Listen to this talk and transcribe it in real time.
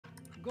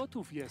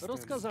Gotów jestem.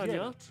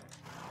 Rozkazania? Zbieracz.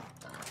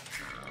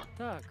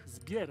 Tak,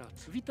 zbieracz.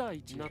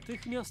 Witajcie.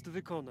 Natychmiast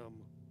wykonam.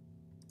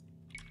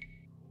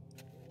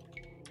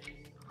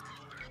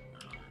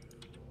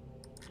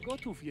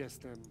 Gotów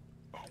jestem.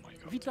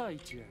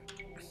 Witajcie.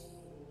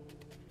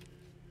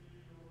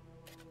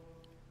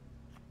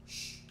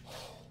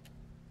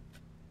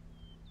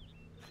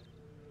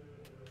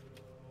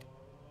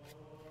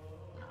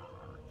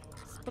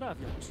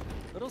 Sprawiacz.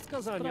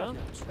 Rozkazania?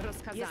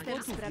 Rozkazania.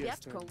 Jestem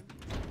sprawiaczką.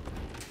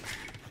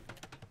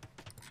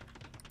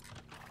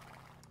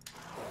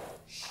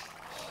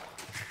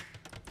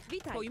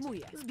 Witaj.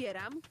 Pojmuję.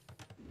 Zbieram.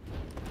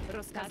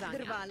 Rozkazania.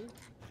 Drwal.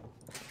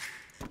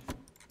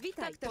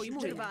 Witaj. Tak,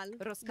 pojmuję. Drwal.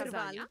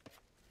 Rozkazania.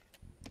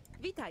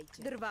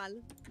 Witajcie.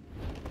 Drwal.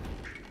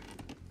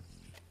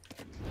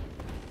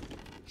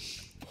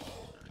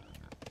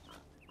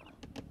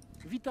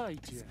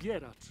 Witajcie.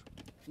 Zbieracz.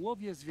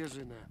 Łowię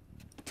zwierzynę.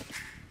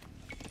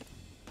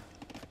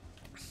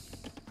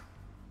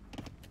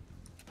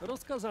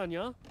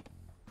 Rozkazania?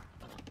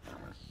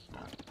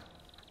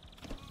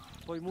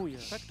 Pojmuję.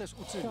 Tak też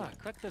uczynię.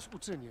 Tak też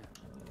uczynię.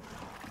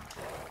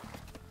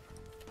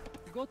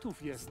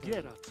 Gotów jest.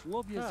 Zbieracz.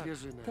 Łowię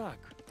zwierzynę. Tak.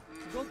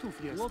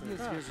 Gotów jest. Łowię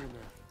zwierzynę.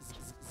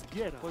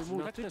 Zbieracz.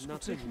 Pojmuję.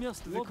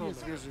 Natychmiast łowię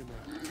zwierzynę.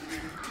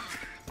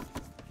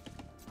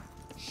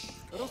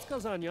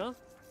 Rozkazania?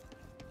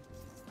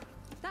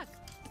 Tak.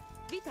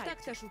 Witaj.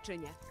 Tak też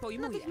uczynię.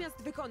 Pojmuję.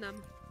 Natychmiast wykonam.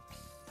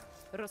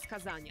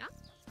 Rozkazania?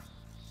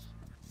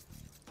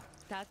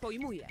 Tak,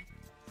 pojmuję.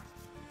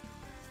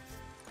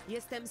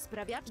 Jestem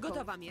sprawiaczką.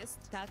 Gotowam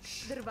jest. Tak.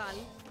 Drwal.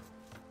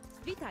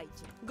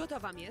 Witajcie.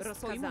 Gotowam jest.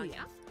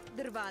 Rozkazania.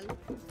 Drwal.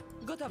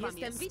 Gotowam jest.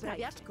 Jestem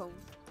sprawiaczką.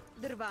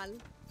 Drwal.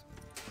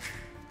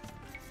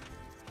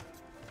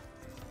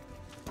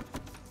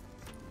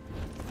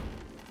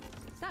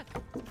 Tak.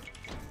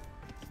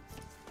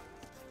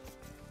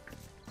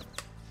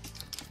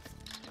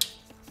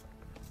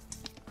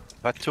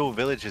 My two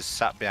villagers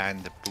sat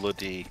behind the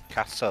bloody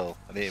castle.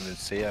 I didn't even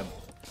see them.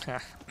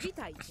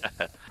 Witajcie.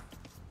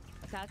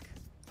 Tak.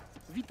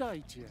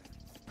 Witajcie.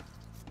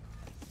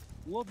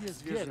 Łowię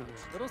zwierzynę.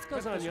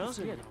 Rozkazania?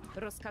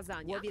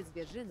 Rozkazania. Łowię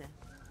zwierzynę.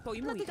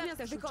 Pojmuję.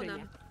 Natychmiast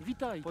wykonam.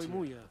 Witajcie.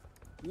 Pojmuję.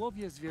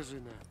 Łowię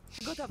zwierzynę.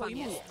 Gotowa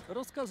jest.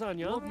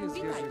 Rozkazania? Łowię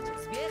zwierzynę.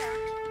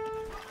 Zbieracz.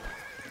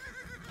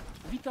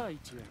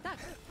 Witajcie. Tak.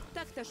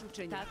 Tak też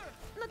uczynię. Tak.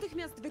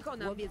 Natychmiast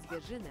wykonam. Łowię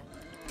zwierzynę.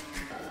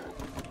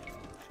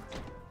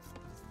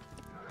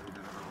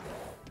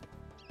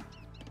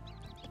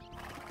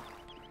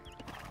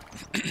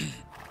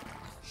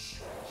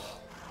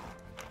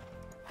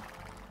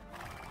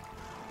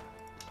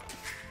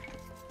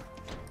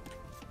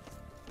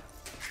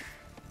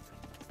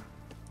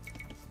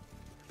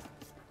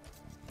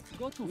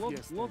 Gotów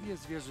jest. Łowię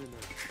zwierzynę.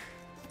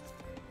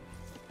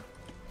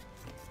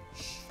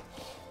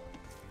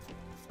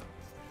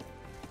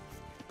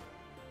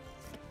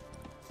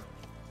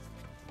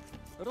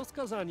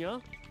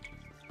 Rozkazania?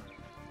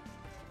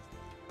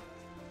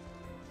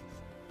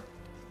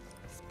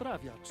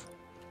 Sprawiacz.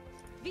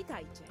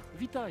 Witajcie.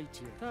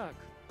 Witajcie. Tak.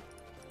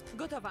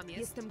 Gotowa jest.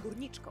 Jestem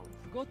górniczką.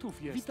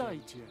 Gotów jest.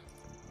 Witajcie.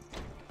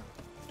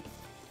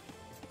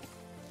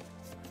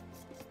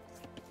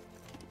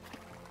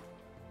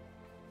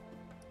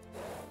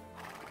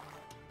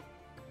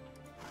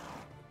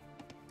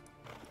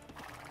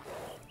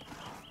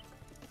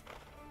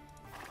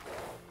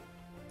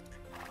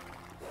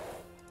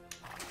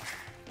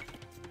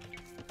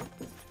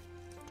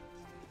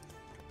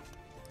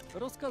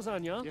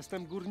 Rozkazania?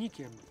 Jestem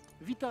górnikiem.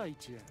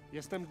 Witajcie.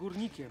 Jestem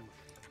górnikiem.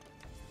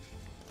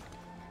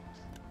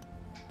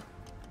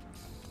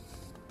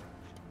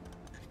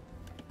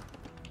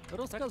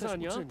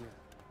 Rozkazania?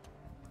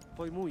 Tak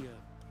pojmuję.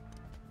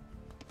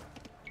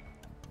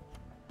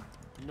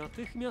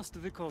 Natychmiast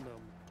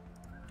wykonam.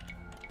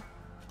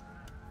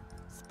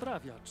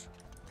 Sprawiacz.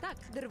 Tak,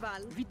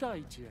 drwal.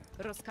 Witajcie.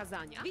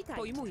 Rozkazania? Witaj.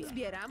 Pojmuję.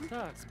 Zbieram.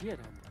 Tak,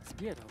 zbieram.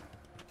 Zbieram.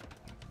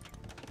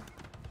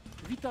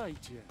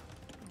 Witajcie.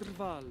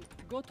 Drwal.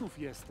 Gotów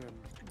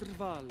jestem.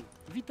 Drwal.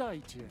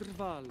 Witajcie.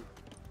 Drwal.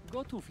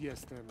 Gotów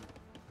jestem.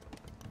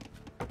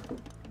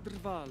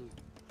 Drwal.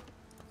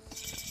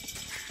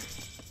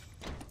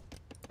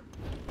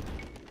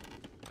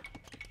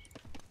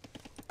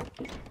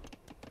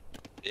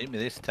 Beat me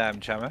this time,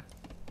 Jammer.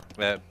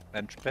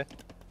 Entropy.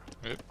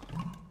 Yep.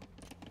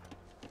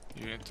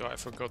 I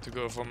forgot to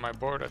go for my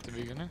board at the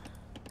beginning.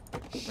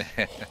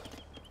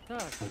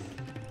 Tak.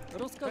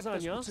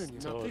 Rozkazania?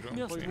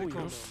 Natychmiast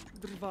wykonam.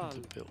 Drwal.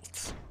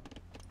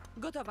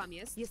 Gotowa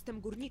jest.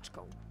 Jestem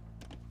górniczką.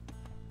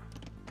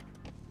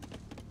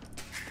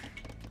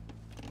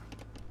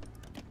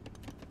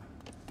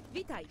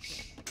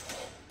 Witajcie.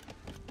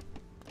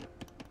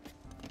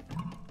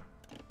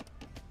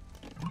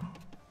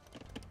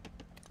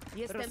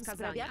 Jestem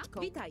sprawiaczką.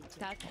 Witajcie.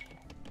 Tak.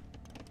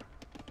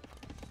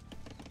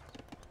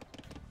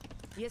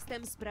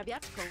 Jestem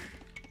sprawiaczką.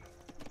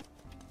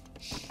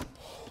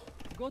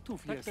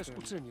 Gotów tak jestem. Tak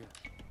też uczynię.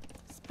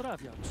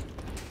 Sprawiacz.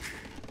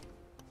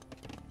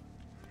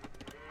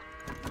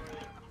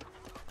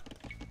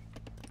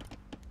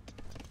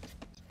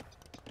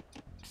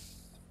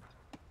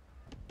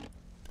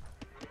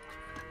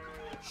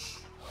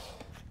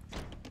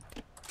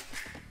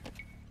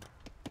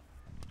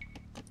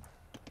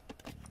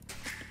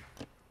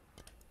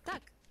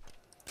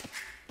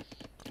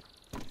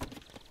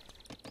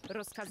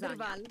 Rozkazania.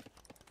 Drwal.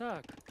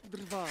 Tak,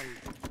 drwal.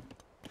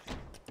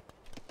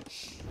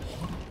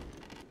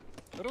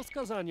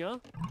 Rozkazania.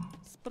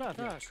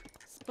 Sprawiacz.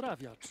 Tak,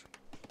 sprawiacz.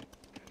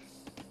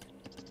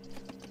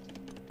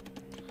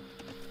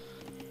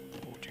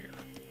 Oh dear.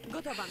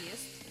 Gotowa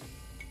jest.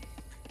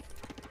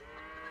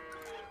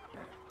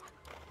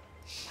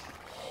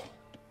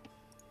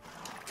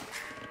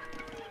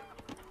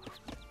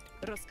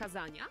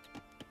 Rozkazania.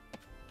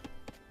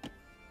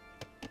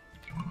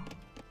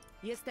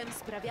 Jestem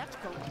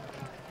sprawiaczką.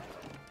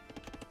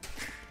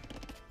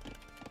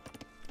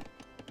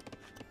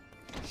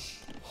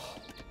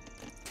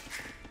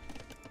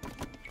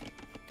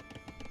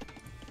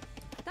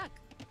 Tak.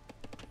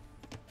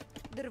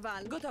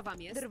 Drwal. Gotowa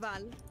jest.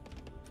 Drwal.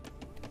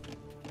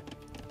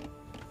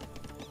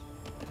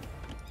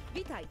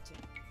 Witajcie.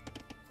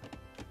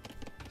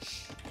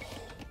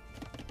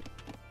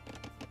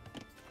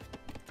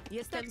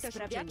 Jestem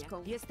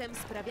sprawiaczką. Jestem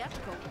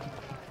sprawiaczką.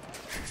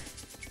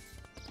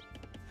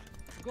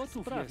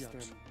 Gotów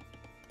jestem.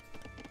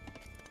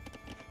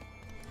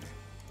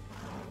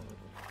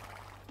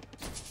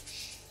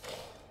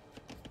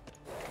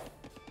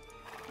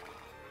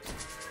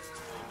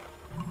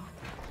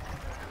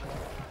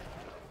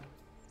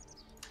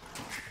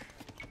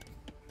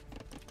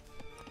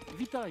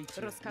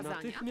 Witajcie. Rozkazania.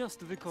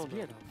 Natychmiast wykonam.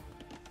 Zbieram.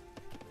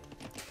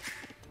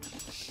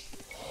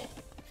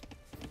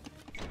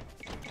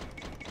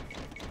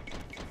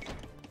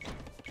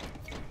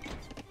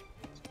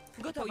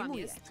 Gotowa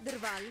jest.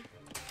 Drwal.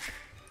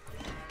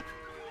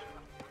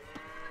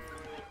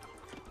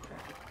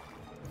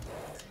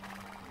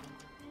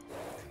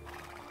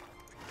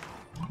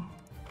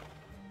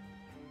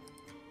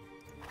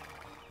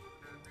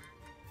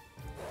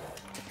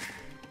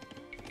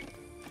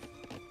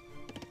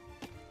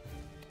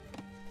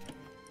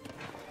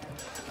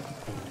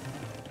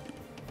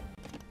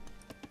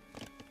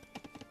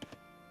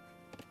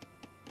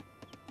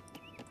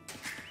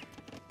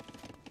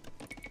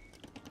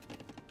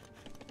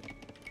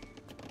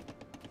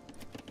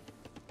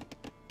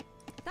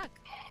 Tak.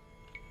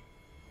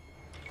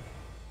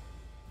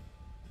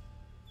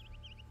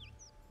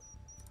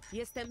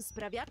 Jestem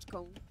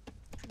sprawiaczką.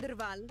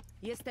 Drwal.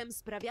 Jestem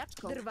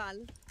sprawiaczką.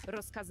 Drwal.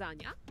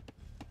 Rozkazania?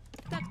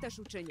 Tak też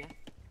uczynię.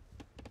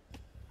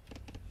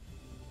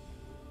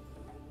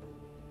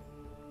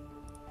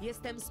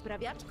 Jestem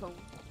sprawiaczką.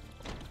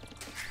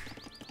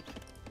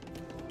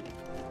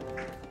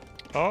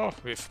 Oh,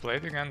 we've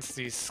played against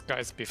these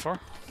guys before.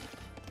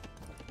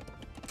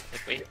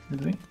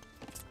 Did we?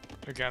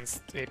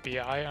 Against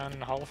API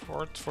and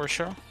Halford for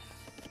sure.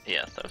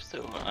 Yes, those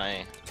two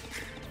I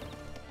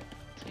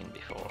seen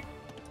before.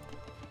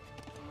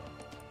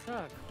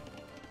 Tak.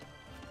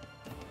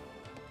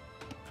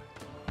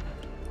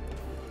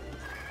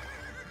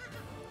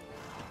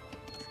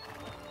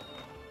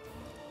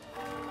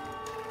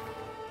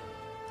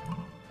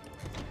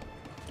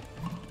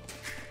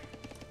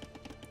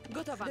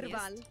 Gotowa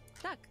Drwal.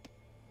 Jest. Tak.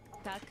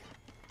 Tak.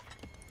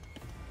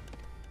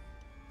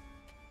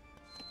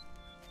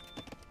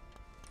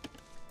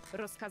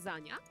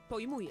 Rozkazania?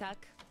 Pojmuję. Tak.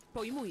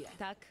 Pojmuję.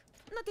 Tak.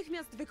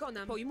 Natychmiast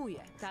wykonam.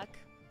 Pojmuję. Tak.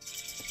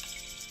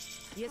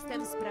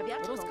 Jestem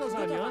sprawiaczką.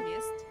 Rozkazania? Gotowa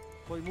jest.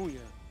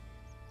 Pojmuję.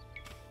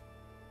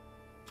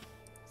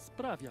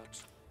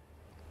 Sprawiacz.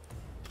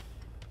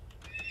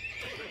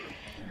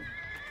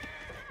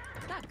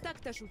 Tak, tak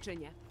też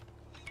uczynię.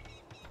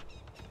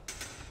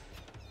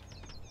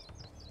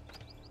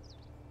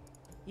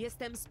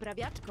 Jestem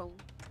sprawiaczką.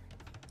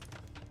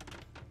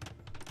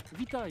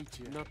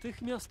 Witajcie.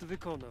 Natychmiast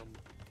wykonam.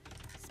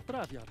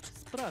 Sprawiacz,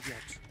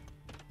 sprawiacz.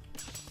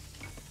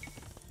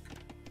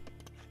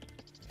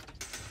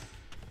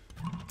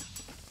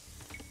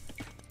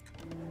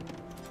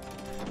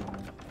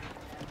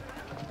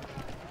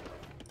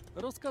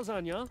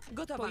 Rozkazania.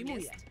 Gotowa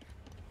jest.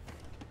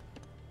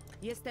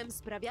 Jestem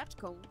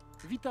sprawiaczką.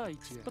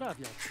 Witajcie.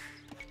 Sprawiacz.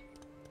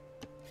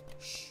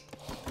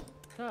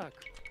 Tak.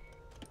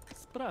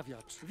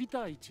 Sprawiacz.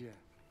 Witajcie.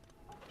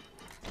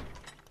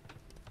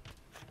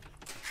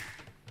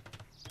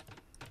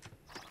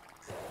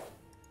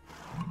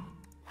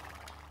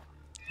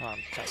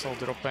 Castle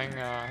dropping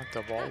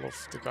the wall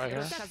of the guy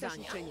here.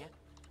 Rozkazania.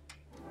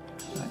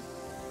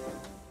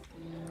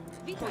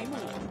 Witaj.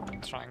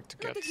 Trying to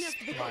get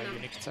Natychmiast my wykonam.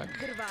 unique tech.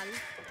 Drwal.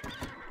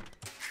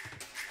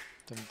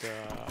 Then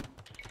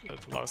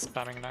the low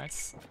spamming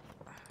knights.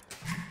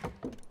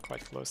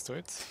 Quite close to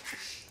it.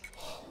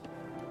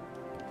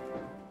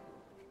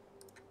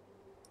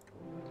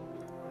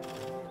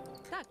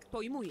 Tak,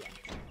 pojmuję.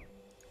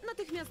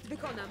 Natychmiast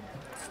wykonam.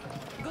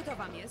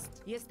 Gotowa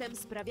jest. Jestem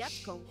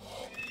sprawiaczką.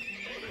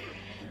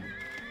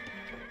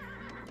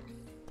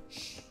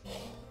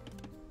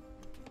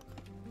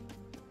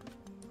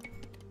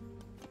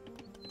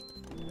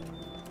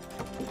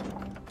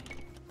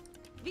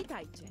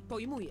 Witajcie.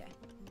 Pojmuję.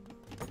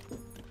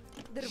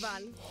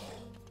 Drwal.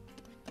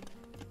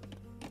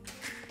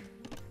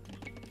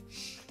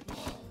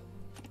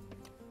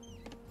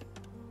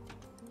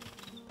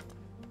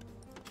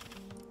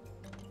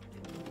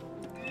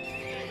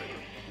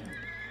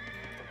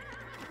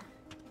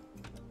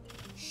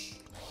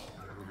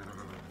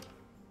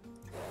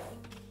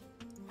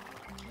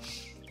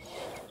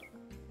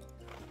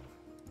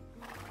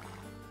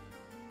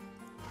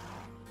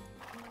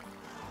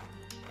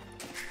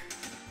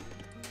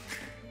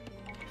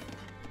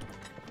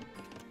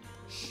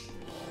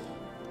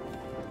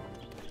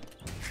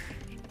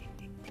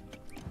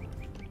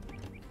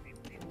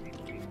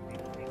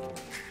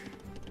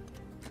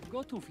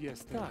 Gotów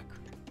jestem. Tak.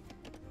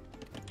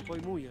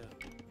 Pojmuję.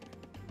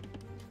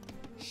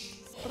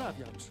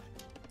 Sprawiacz.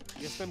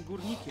 Jestem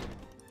górnikiem.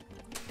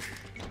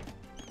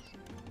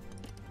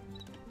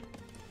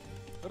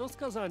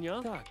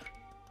 Rozkazania? Tak.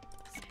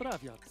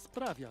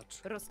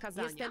 Sprawiacz.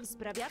 Rozkazania. Jestem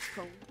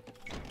sprawiaczką.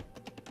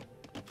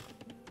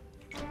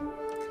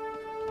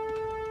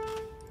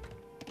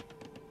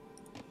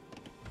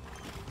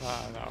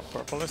 Now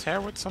purple is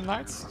here with some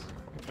knights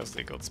because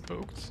they got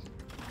spooked.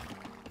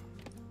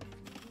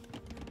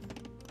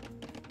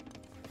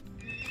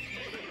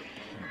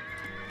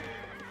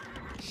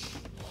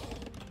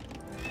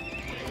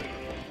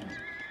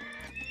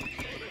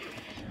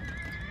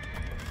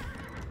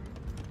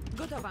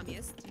 Gotowam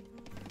jest.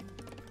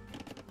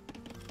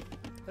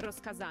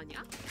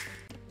 Rozkazania.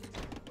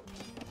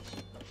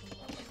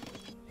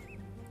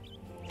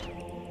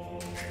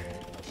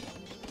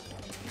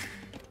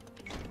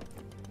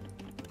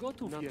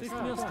 Gotów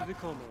natychmiast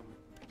wykonam.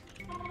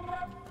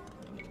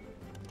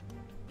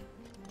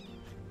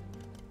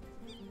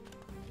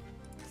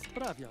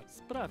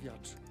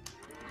 Sprawiacz.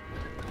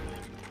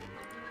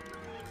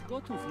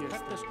 Gotów jest.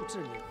 Tak też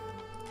uczynię.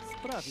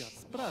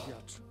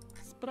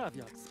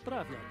 Sprawiacz.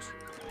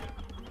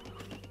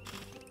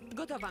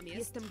 Gotowam jest.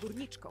 Jestem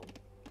górniczką.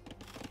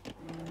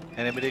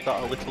 Anybody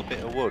got a little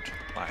bit of wood?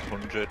 Like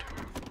 100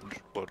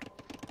 wood?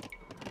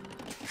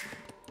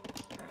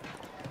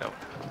 No.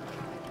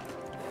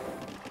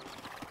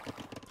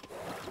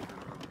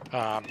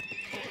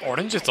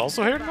 Orange is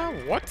also here now?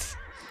 What?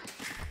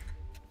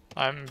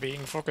 I'm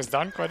being focused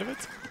down quite a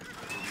bit.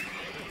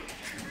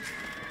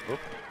 Oop.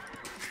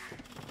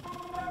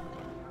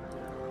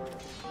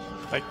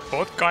 Like,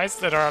 both guys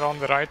that are on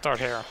the right are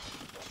here.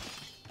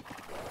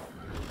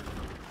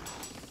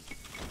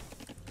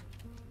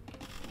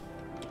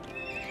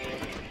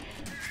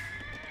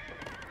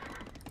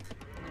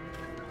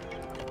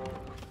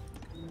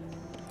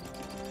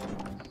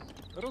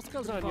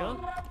 Rozkazania?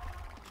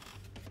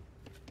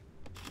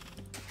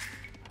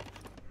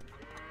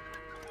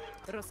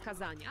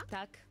 Rozkazania?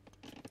 Tak.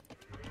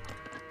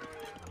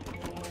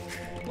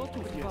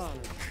 Gotów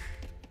jest.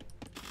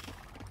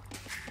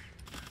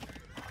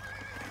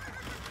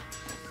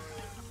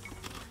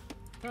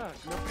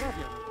 Tak,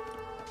 naprawiam.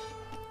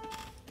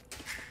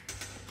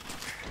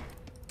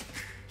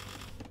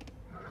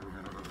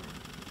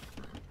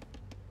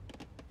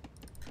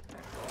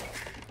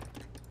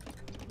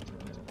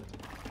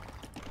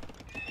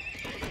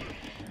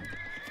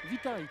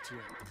 Witajcie.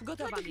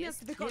 Gotowam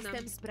jest. Wykonam.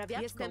 Jestem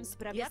sprawiaczką.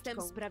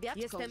 Jestem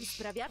sprawiaczką.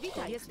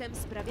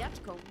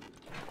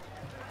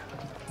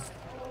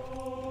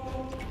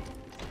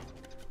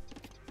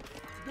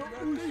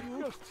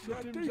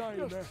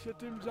 Natychmiast się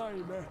tym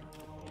zajmę.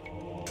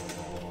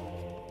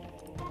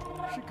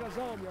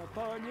 Przykazania,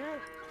 panie?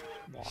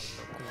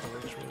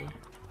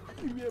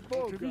 W imię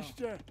Boga.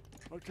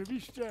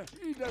 Oczywiście,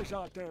 idę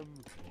zatem.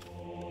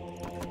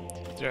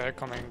 You're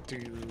coming to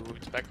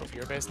the back of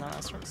your base now,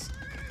 Asterix?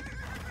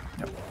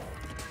 Yep.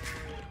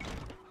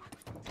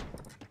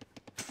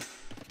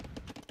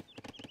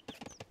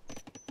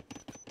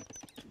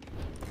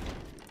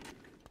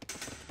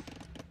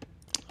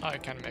 I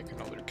can make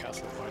another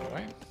castle, by the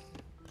way.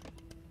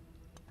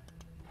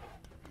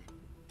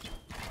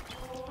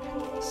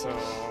 So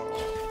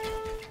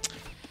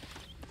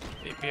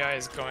API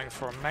is going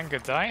for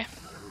Mangonel.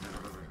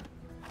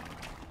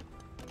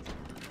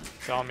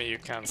 Tell me you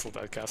cancelled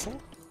that castle.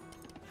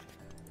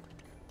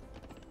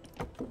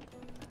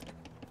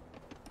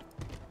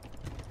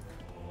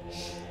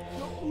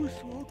 Do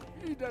usług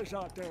idę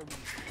zatem.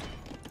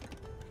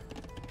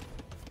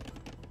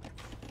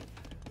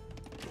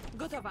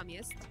 Gotowam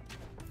jest.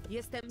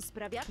 Jestem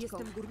sprawiaczką.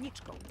 Jestem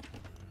górniczką.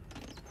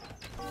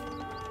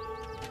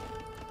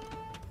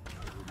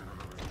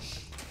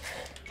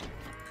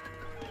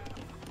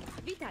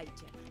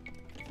 Witajcie.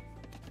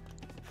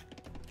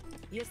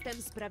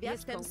 Jestem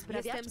sprawiaczką.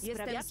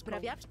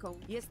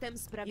 Jestem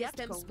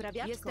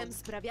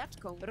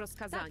sprawiaczką.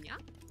 Rozkazania.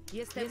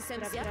 Jestem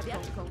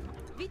sprawiaczką.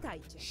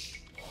 Witajcie.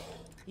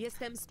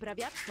 Jestem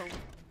sprawiaczką.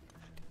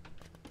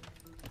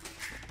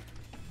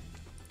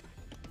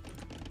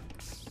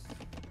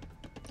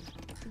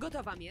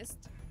 Gotowam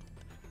jest.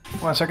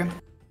 1 second.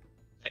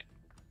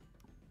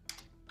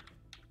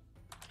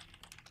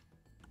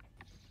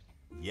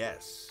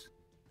 Yes.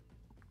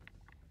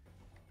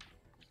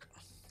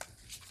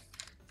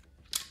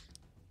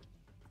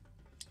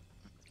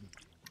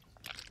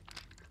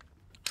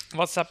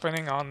 What's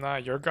happening on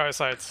your guys'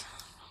 side?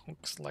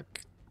 Looks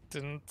like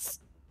didn't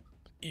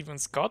even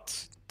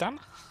Scott them?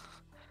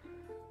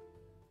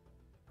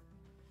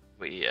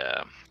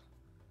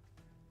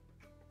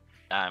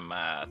 I'm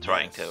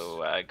trying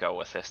to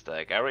go assist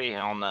Gary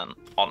on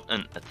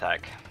an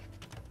attack.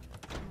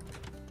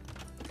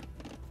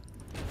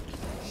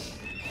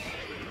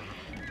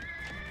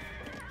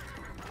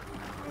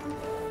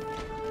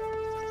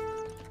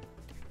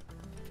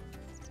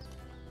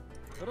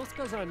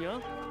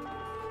 Rozkazania?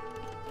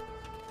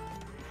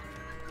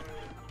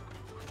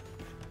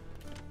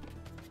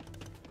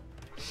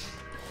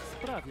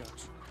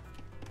 Sprawiacz.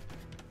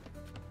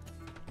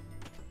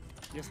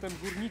 Jestem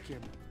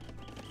górnikiem.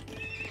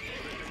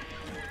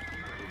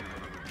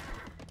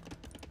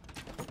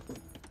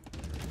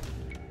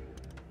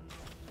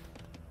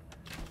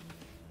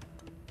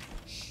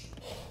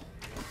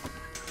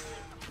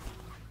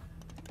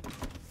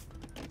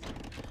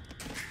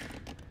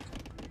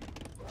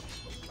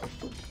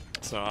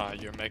 So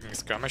you're making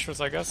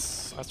skirmishers, I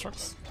guess,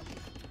 Astrox?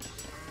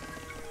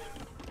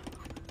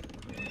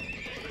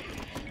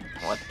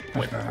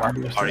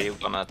 What are you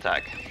gonna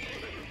attack?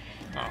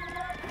 Oh.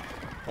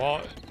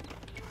 Well,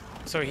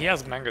 so he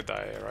has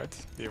Mangonel, right?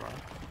 B1.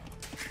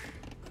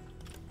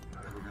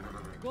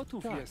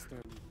 Gotów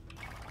jestem.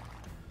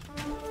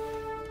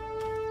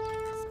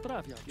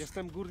 Sprawia.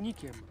 Jestem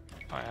górnikiem.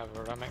 I have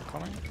a ramming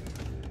coming.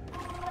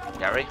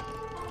 Gary,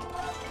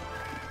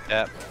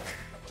 Yep.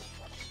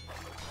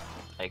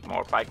 make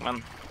more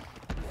pikemen.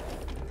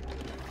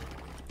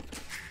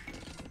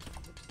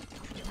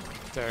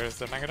 There's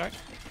the Mangonel.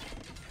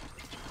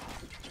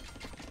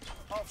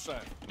 Owszem,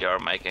 You're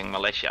making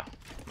militia,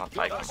 not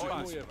pikemen.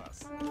 pojmuję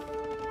was.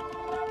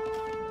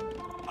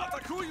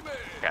 Atakujmy!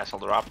 Castle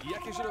drop.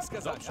 Jakieś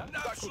rozkazania?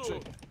 Tak uczynię.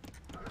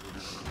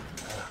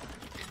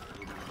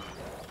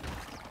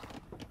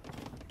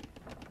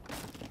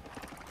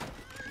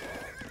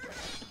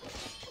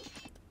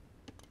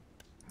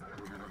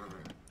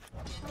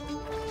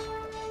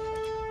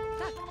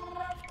 Tak.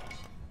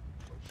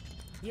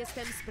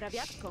 Jestem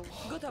sprawiaczką.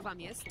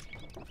 Gotowam jest.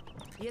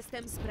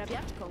 Jestem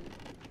sprawiaczką.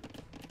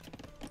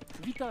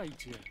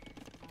 Witajcie.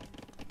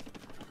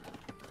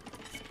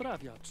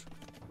 Sprawiacz.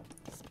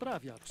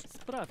 Sprawiacz.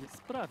 Sprawiacz.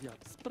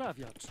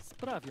 Sprawiacz.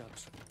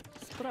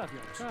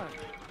 Tak.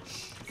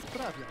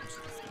 Sprawiacz.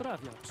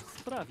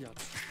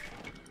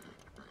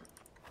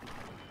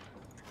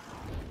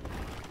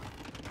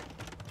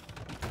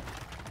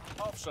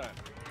 Owszem,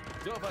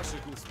 do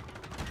waszych usług.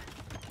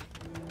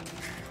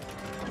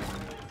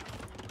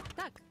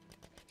 Tak.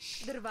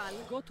 Drwal.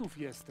 Gotów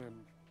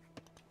jestem.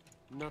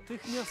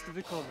 Natychmiast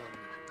wykonam.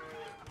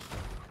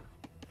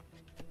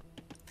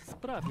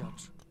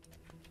 Sprawiacz.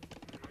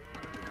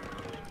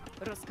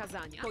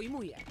 Rozkazania.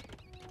 Pojmuję.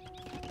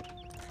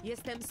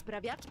 Jestem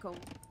sprawiaczką.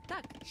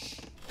 Tak.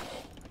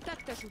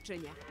 Tak też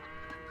uczynię.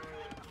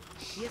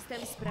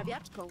 Jestem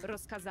sprawiaczką.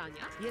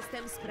 Rozkazania.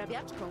 Jestem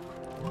sprawiaczką.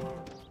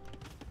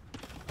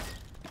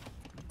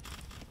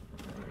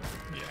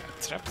 Yeah,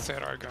 traps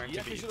here are going to be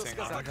Jakieś eating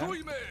rozkazania? armor.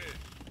 Atakujmy!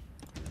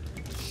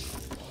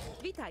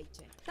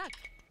 Witajcie. Tak.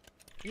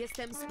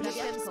 Jestem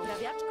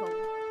sprawiaczką.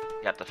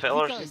 Got the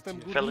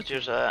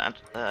villagers,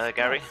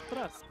 Gary.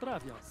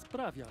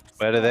 Sprawiacz.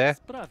 Where are they?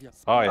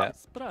 Oh, yeah.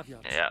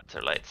 Sprawiacz. Yeah, too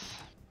late.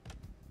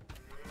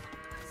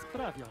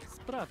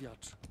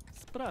 Sprawiacz.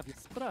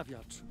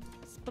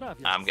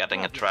 I'm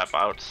getting a trap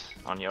out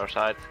on your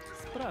side.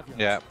 Sprawiacz.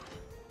 Yeah.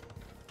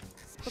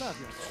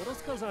 Sprawiacz.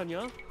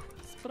 Rozkazania.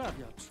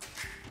 Sprawiacz.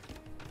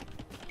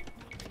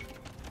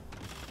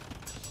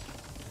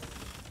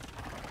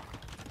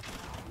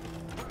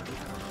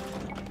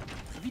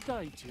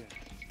 Witajcie.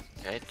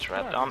 Okay,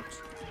 trap down.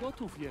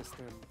 Gotów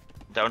jestem.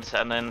 Don't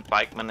send in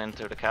pikemen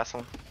into the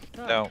castle.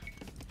 Tak. No.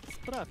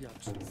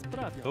 Sprawiacz.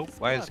 Oh,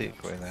 why is he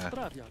going there?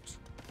 Sprawiacz.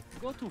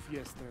 Gotów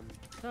jestem.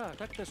 Tak,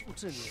 tak też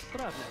uczynię.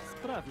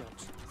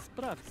 Sprawiacz.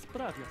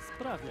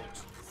 Sprawiacz.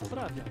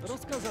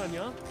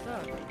 Rozkazania?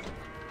 Tak.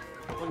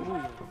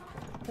 Pojmuję.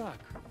 Tak.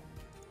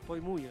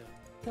 Pojmuję.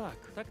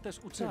 Tak, tak też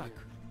uczynię. Tak.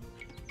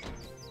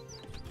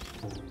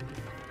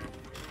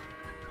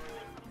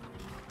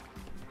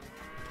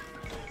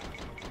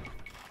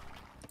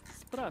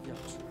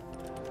 Sprawiacz.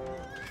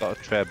 Got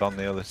a treb on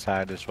the other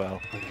side as well.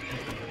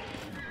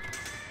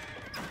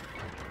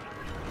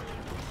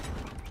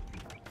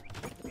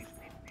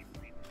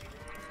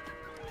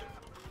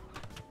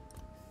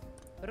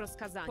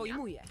 Rozkazania.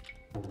 Pojmuję.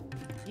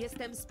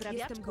 Jestem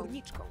sprawiaczką. Jestem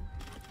górniczką.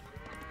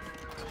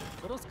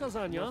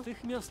 Rozkazania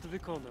natychmiast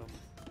wykonam.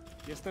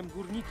 Jestem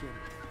górnikiem.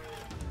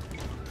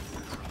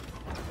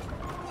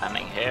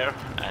 Landing here,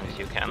 and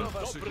you can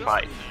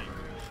fight.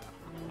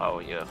 Oh,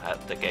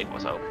 the gate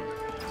was open.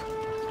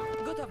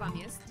 Gotowam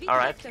jest.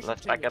 Alright, Też let's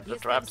uczynię. back up the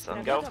Jestem traps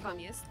and go. Gotowam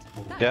jest.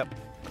 Tak. Yep.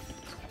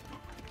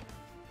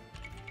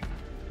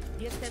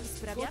 Jestem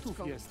sprawiaczką.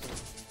 Gotów jestem.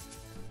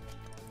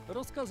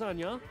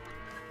 Rozkazania.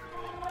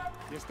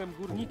 Jestem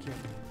górnikiem.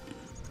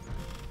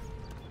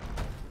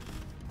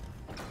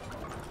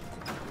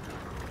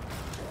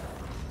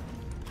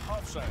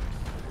 Owszem,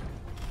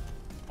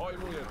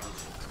 pojmuję was.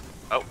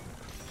 Oh.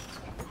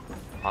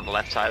 On the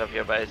left side of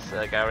your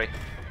base, Gary.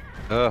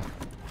 Oh.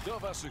 Do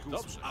waszych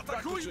usług. Dobrze,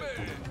 atakujmy!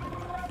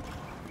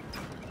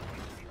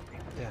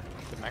 Yeah.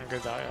 The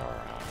Mangonel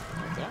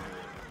are there.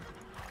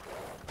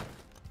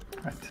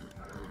 Right.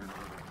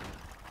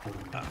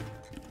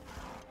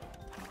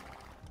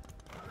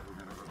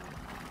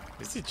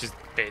 Is he just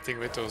baiting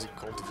with those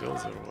gold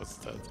fills or what's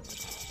that?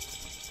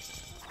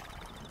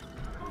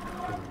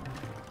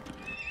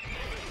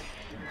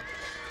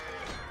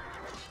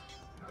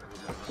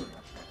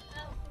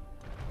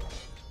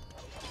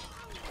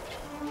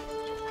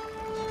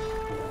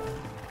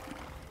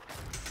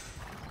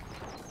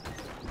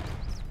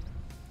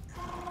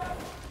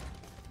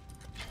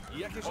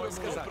 Jakieś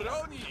rozkazania?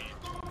 Broni!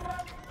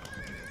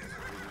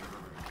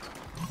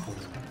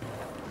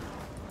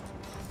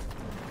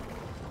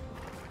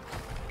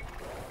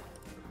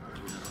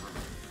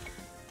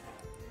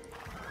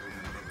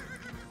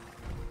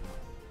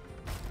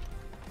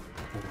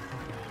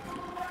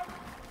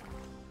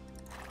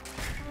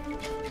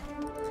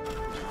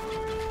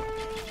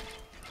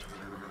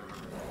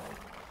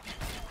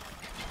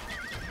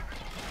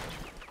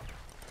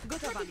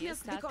 Gotowa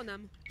jest,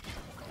 wykonam.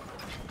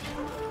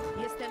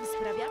 Jestem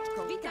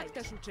sprawiaczką. Witaj, tak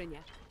też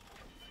uczynię.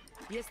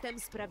 Jestem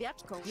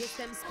sprawiaczką.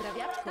 Jestem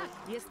sprawiaczką.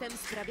 Tak. Jestem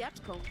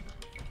sprawiaczką.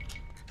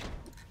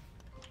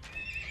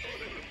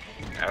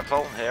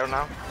 Careful, here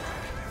now.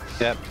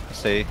 Yep,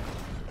 see.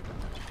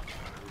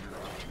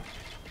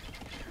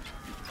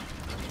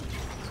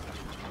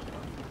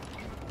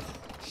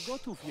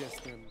 Gotów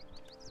jestem.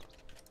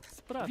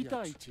 Sprawiacz.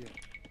 Witajcie.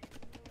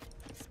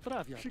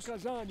 Sprawiacz.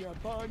 Przykazania,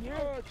 panie.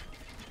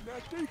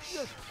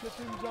 Natychmiast się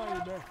tym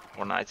zajmę.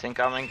 More knights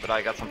incoming, but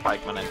I got some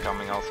pikemen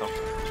incoming also.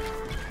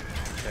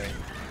 Okay.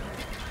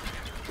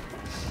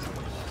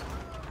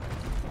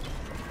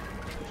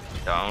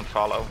 Don't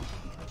follow.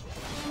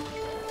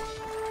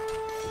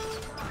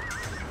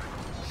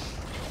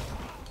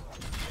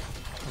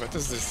 What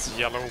is this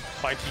yellow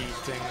pikey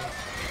thing?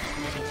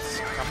 It's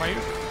coming.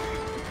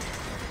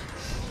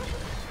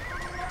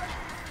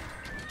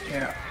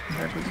 Yeah,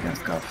 very good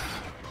against Goth.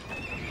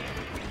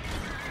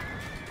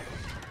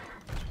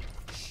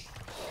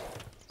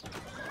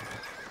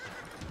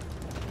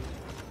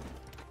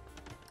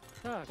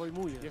 Tak,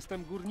 pojmuję.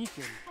 Jestem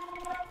górnikiem.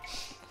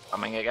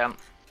 Coming again.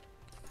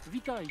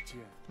 Witajcie.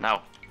 Now,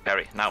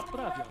 Barry, now.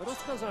 Sprawiacz.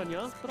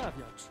 Rozkazania.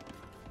 Sprawiacz.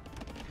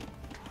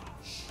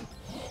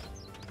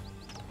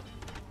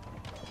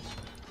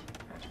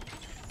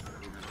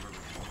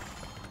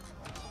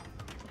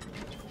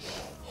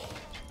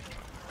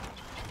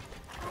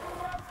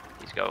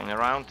 He's going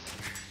around.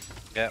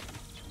 Yep.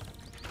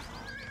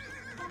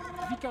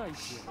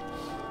 Witajcie.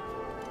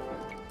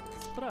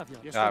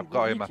 Sprawiacz. Yeah, I've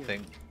got him, I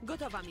think.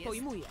 Gotowa jest.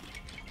 Pojmuję.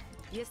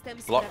 Jestem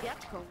Block.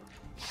 sprawiaczką.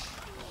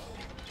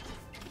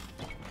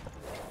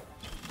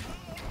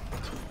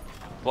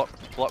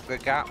 Block the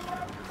gap.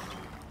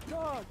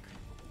 Tak.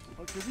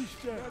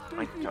 Oczywiście.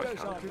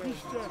 Natychmiast,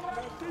 Oczywiście.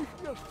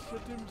 Natychmiast się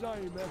tym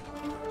zajmę.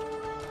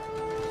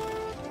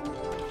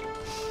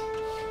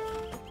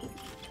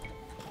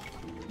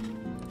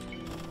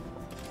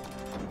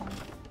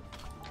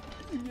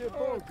 W imię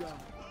Boga.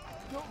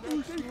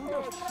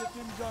 Natychmiast się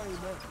tym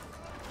zajmę.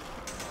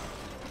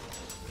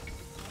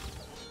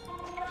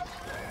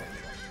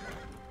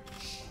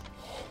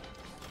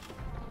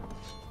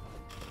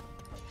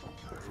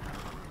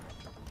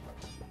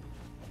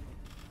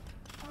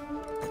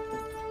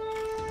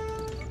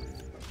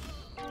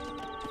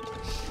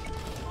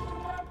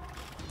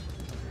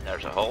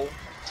 There's a hole,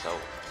 so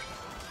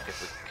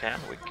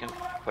if we can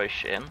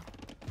push in.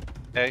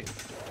 Okay,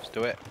 let's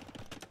do it.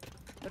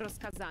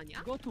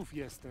 Rozkazania. Gotów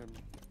jestem.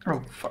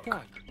 Oh, fuck.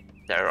 Tak.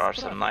 There are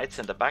some knights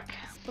in the back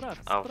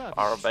of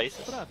our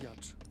bases.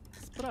 Sprawiacz.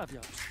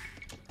 Sprawiacz.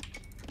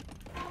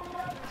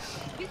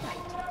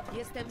 Witajcie.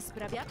 Jestem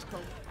sprawiaczką.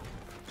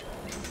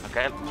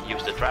 Okay,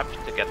 use the trap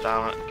to get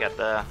down, get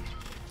the...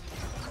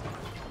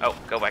 Oh,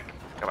 go back,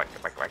 go back, go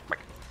back, go back, back.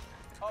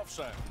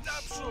 Owszem,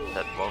 naprzód!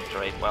 That won't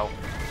trade well.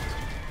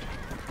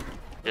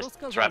 Just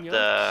trap Rozkazania.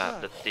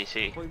 the Tak.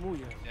 DC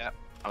Pojmuję. Yeah.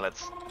 and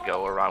let's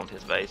go around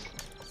his base.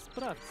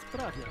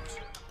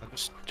 Sprawiacz.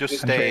 Just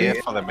stay here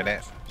for the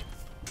minute.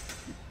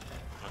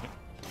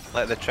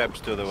 Let the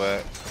trebs do the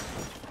work.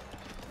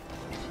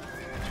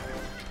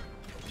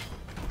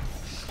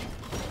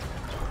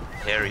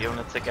 Here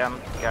units again,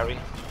 Gary.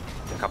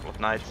 A couple of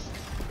knights.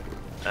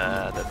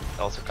 That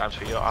also counts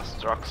for your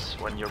Astrox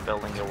when you're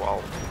building your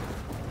wall.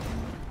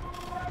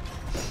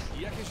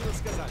 Jakieś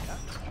rozkazania?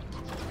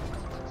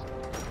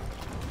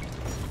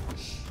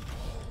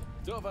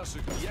 Do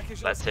waszych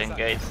jakieś Let's rozkazania?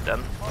 engage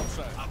then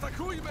Owszem,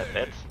 atakujmy! a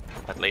bit.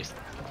 At least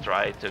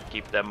try to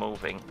keep them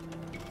moving.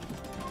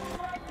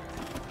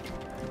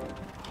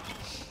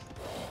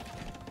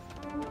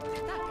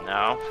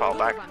 No, fall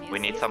back. We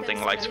need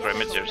something like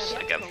scrimmagers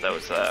against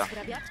those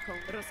Sprawiaczką.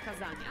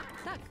 Rozkazania.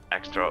 Tak.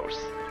 extras.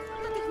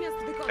 Natychmiast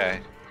wykonam.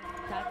 Okay.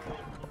 Tak.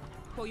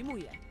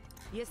 Pojmuję.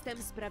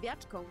 Jestem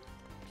sprawiaczką.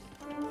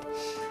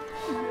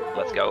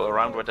 Let's go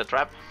around with the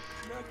trap.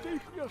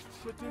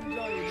 Natychmiast się tym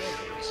zajmę.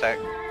 Sec.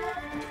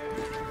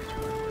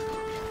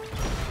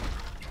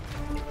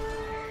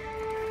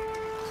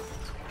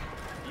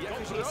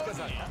 Jakieś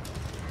rozkazania?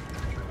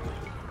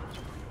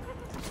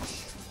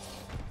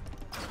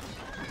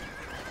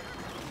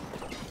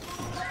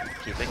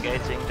 Keep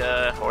engaging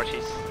the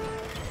horses.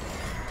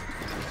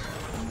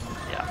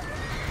 Yeah.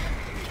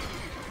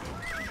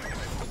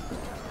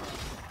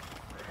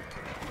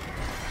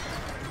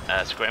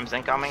 Scrims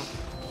incoming.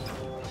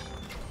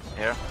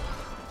 Here.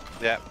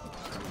 Yeah.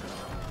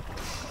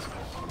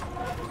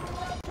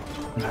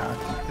 No, I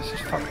think this is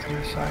fucked on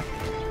this side.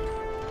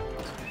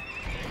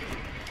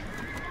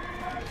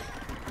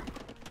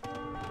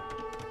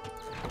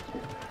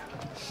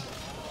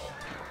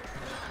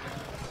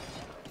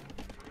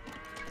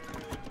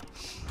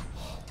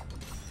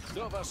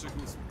 Do waszych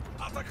usług.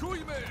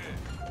 Atakujmy!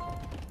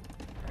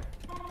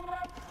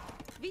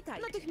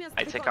 Witaj. Natychmiast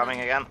I'd say wykonam.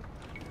 coming again.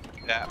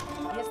 Yeah.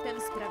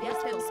 Jestem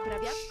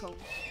sprawiaczką.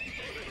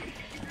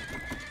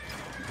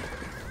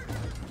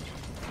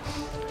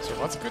 So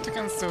what's good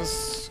against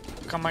those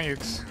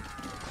Kamayuks?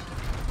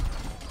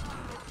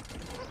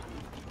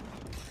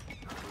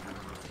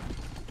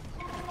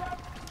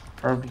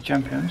 Probably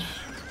champions.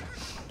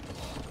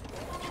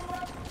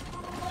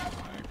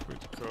 I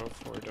could go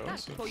for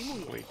those. Tak,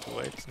 pojmuję. Way too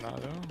late now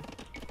though.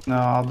 No,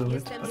 I'll do it,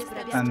 Jestem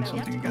but and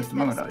something against the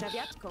Mongolites.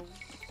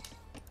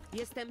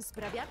 Jestem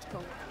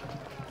sprawiaczką.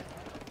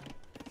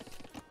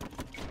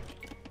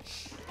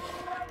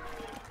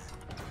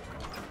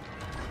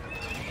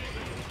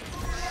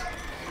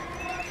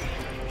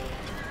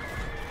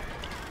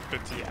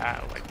 But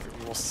yeah, like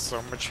we lost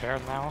so much hair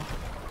now.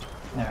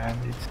 Yeah,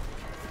 indeed.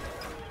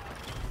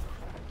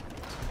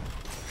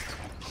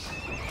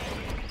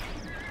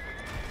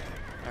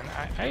 And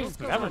I've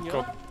never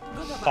got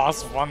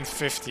past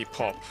 150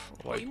 pop.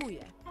 Like,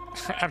 Pojmuję.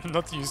 I'm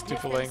not used to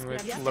playing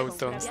with low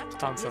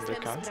town center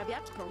count.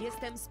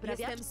 Jestem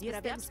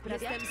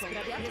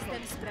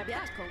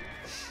sprawiaczką.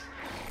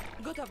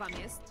 Gotowa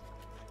jest.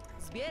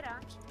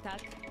 Zbieracz.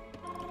 Tak.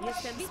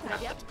 Jestem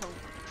sprawiaczką.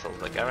 So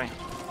the Gary.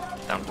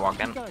 Don't walk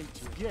in.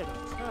 Witajcie, zbieracz.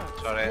 Tak,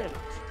 Sorry. zbieracz.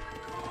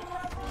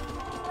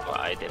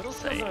 Well, I did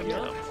say so.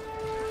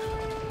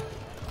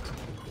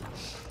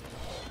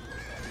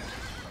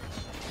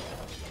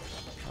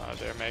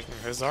 They're making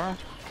Hussar.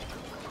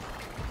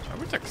 I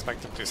would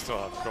expect them to still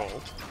have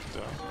gold,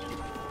 though.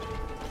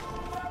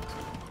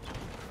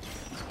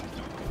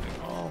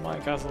 Oh my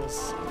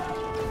castles.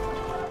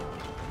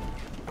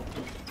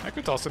 I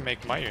could also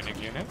make my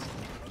unique unit.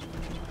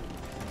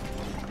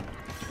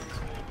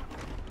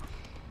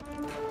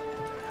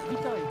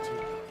 Witajcie.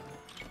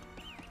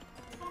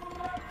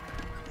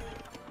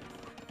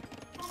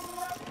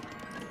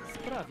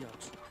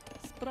 Sprawiacz.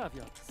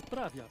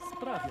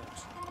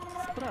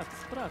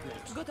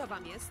 Gotowa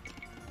jest.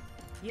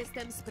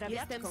 Jestem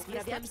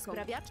sprawiaczką.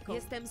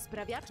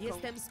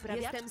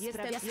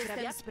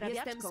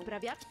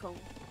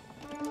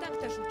 Tak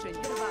też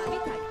uczynię.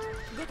 Witaj.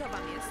 Gotowa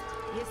jest.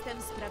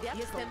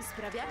 Jestem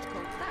sprawiaczką.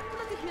 Tak,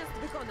 natychmiast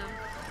wykonam.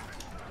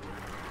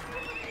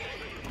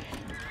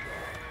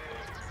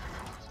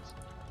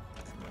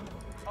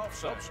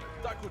 Owszem,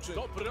 tak uczynię.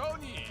 Do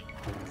broni!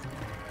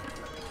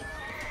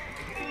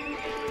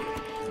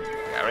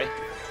 Gary?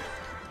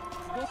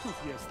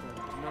 Gotów jestem.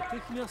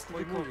 Natychmiast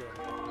wykonam.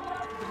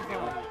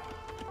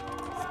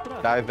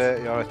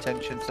 Divert your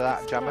attention to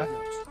that, Jammer.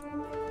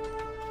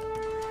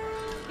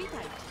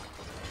 Witaj.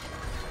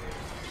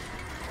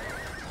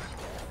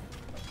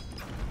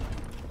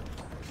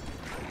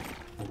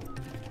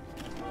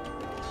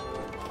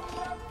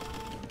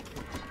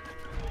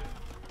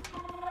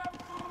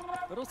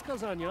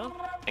 Rozkazania.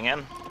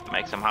 In,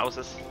 make some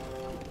houses.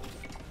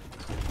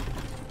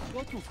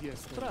 Gotów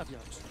jest.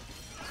 Sprawiacz.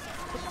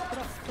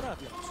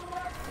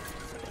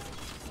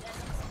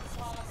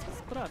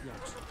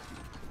 Sprawiacz.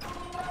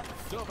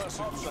 Do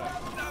waszych usług.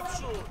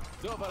 Naprzód!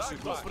 Do waszych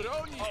usług. Do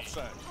broni!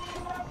 Owszem!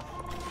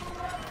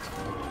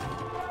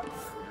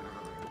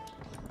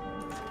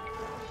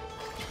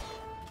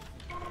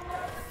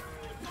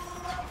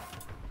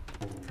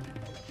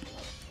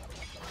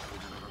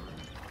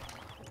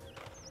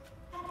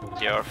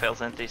 Your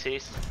fills and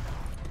TCs.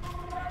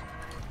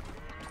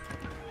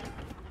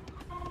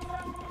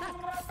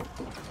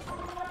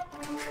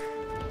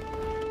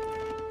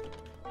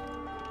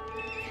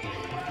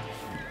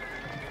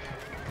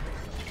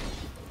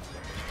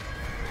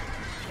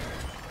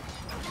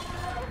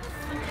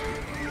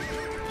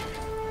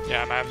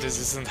 Yeah, man, this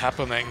isn't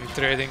happening.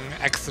 Trading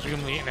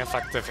extremely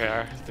ineffective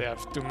here. They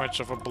have too much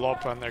of a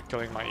blob and they're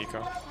killing my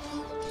eco.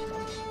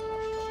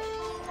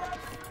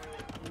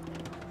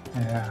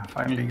 Yeah,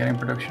 finally getting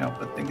production up,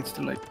 but I think it's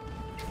too late.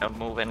 Don't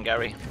move in,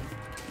 Gary.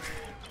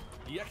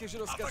 Jakieś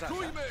rozkazania?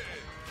 Atakujmy!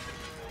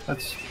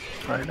 Let's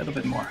try a little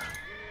bit more.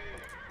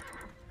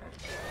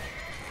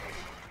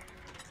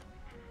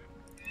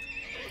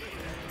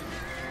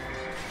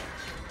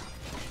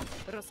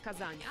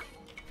 Rozkazania.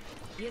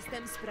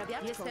 Jestem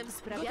sprawiaczką.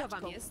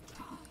 Gotowa jest.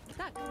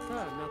 Tak. Tak,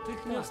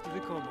 natychmiast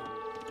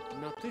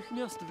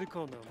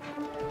wykonam.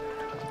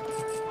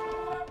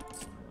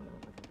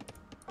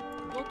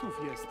 Gotów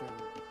jestem.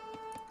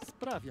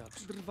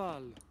 Sprawiacz.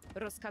 Drwal.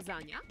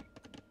 Rozkazania.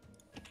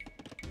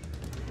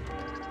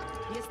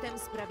 Jestem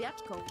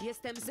sprawiaczką.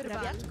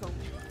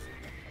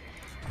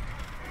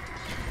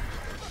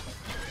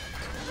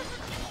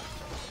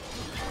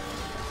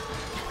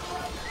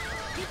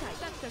 Witaj.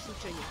 Tak też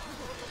uczynię.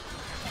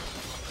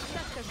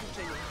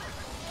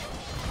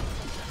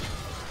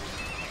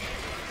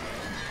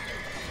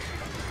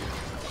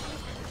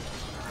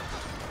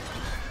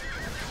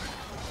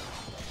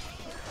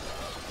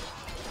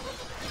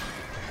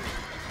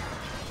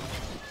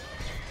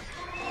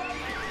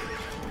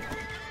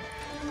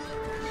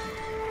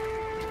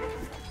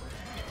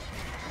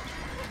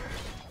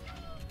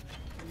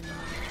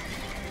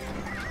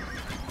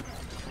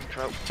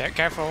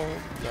 Careful,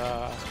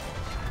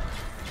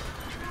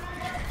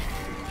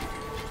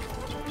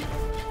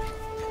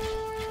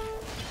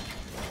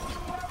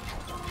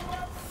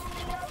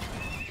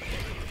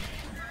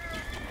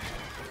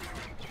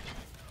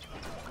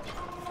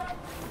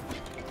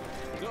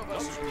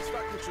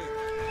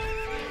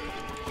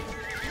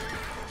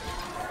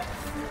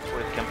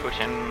 push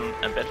in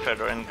a bit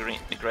further in green,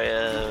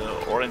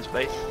 orange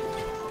base.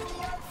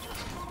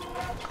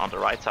 On the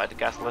right side the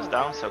castle is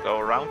down, so go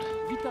around.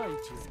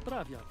 Witajcie,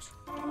 sprawiacz.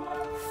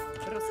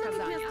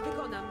 Rozkazania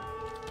wykonam.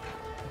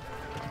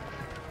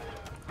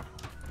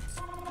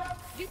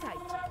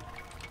 Witajcie.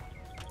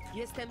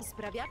 Jestem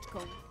sprawiaczką.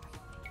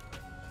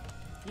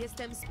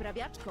 Jestem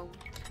sprawiaczką.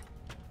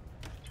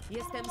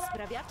 Jestem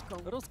sprawiaczką.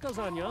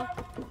 Rozkazania?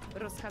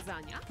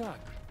 Rozkazania? Tak.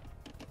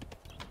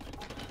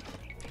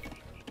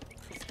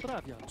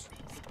 Sprawiacz.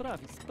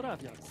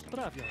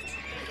 Sprawiacz.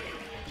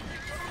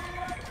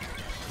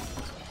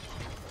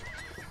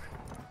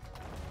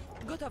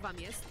 Gotowa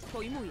jest.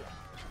 Pojmuję.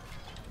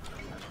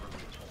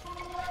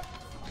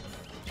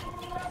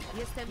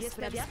 Jestem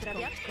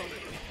sprawiaczką.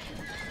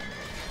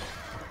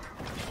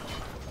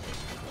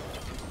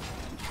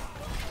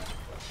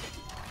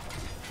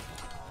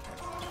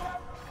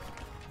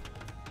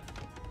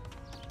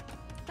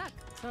 Tak.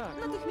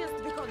 Natychmiast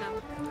wykonam.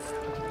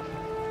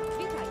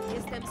 Witaj.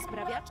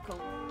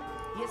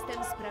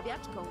 Jestem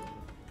sprawiaczką.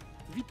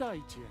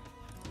 Witajcie.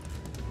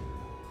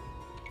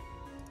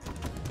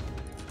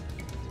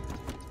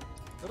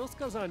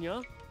 Rozkazania?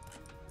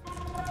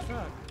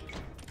 Tak.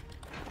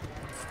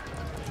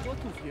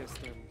 Gotów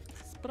jestem.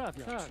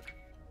 Sprawiacz. Tak.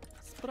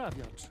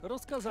 Sprawiacz.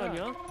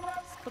 Rozkazania?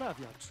 Tak.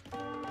 Sprawiacz.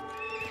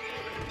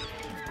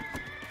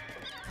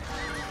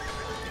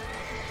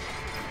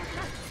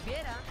 Tak,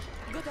 zbiera.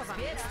 Gotowa.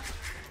 Zbiera.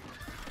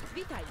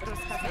 Witaj.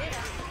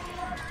 Rozkazania.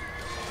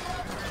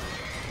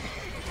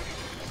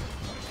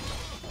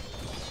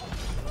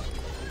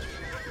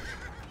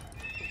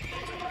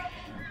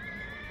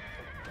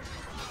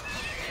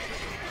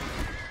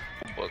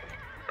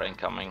 Rain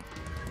coming.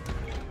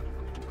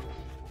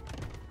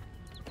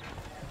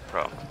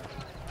 Pro.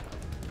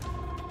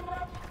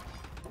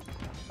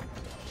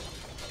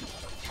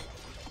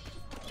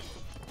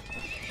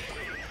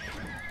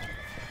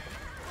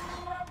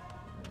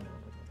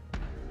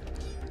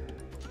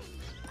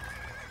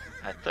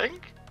 I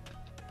think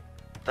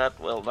that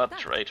will not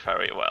trade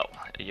very well.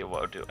 You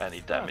won't do any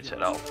damage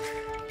at all.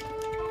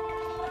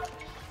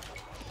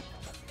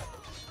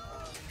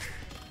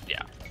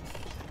 Yeah.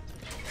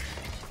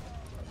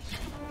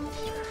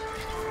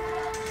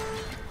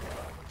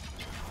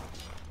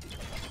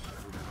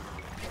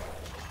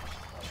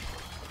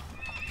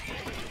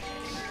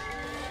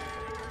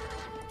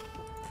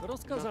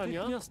 Rozkazania?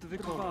 Natychmiast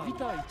wykonam.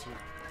 Witajcie.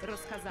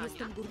 Rozkazania.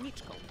 Jestem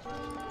górniczką.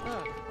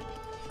 Tak.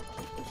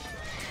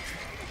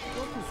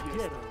 Gotów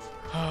zbierać.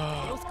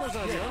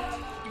 Rozkazania?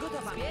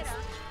 Gotowa. Zbiera.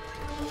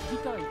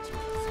 Witajcie.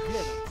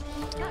 Zbierać.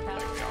 Tak.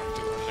 Can't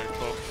do under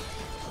both.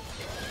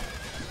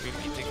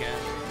 Repeat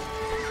again.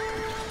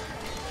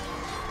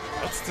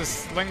 What's the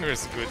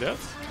slingers good at?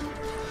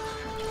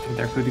 I think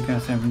they're good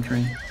against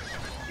infantry.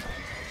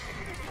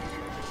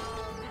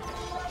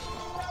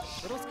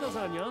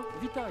 Rozkazania?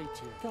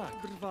 Witajcie.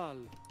 Tak. Drwal.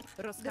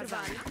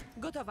 Rozkazania.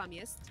 Gotowa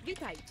jest.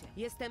 Witajcie.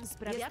 Jestem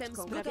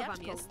sprawiaczką. Gotowa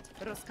jest.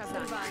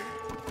 Rozkazania.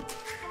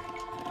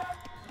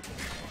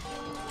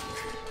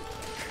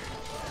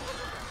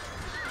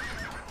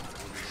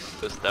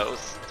 Use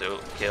those to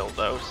kill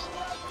those.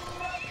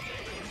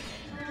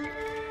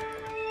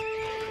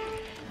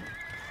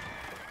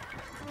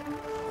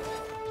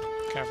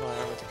 Careful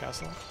here with the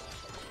castle.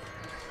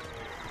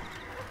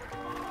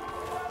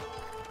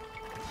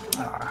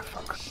 Ah,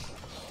 fuck.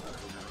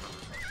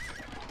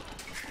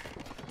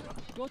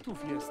 Gotów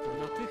jestem.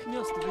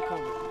 Natychmiast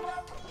wykonam.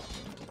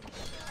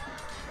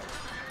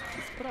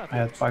 I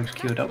had bugs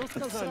queued up, but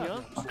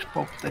Rozkazania? bugs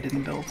popped, they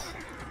didn't build.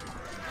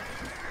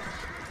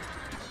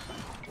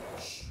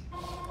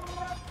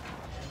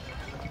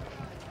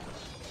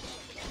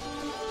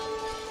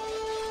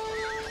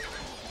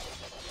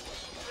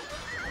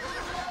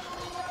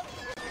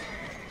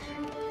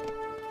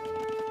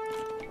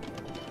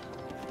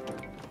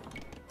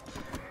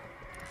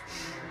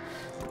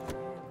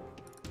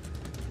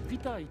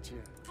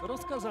 Witajcie.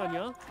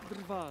 Rozkazania?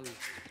 Drwal.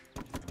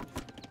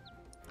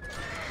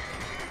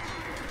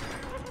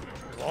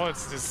 Oh,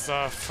 it's this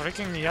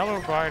freaking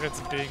yellow guy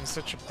that's being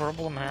such a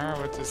problem here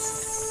with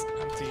this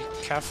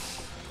anti-cav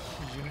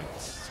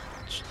unit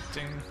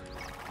thing.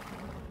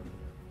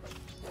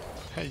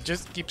 He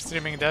just keeps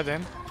streaming that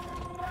in.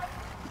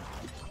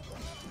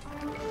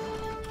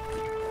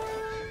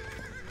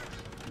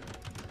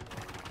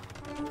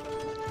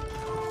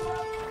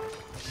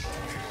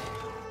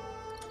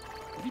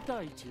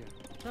 Witajcie.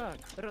 Tak.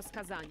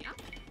 Rozkazania.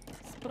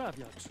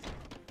 Sprawiacz.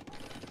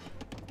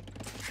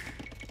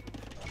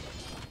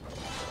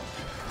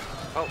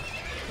 Oh.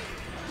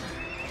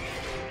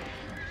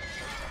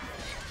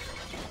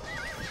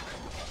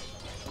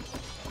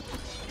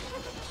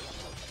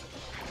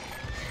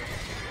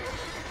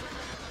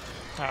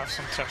 I have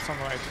some traps on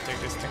the way to take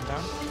this thing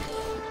down.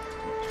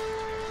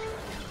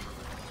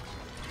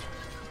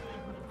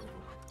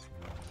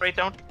 Wait,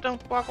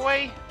 don't walk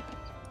away!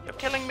 You're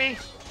killing me!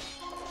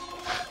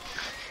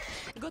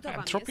 Gotowa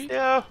Entropy? jest.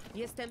 Yeah!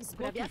 Jestem Gotów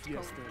sprawiaczką.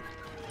 jestem.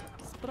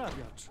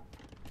 Sprawiacz.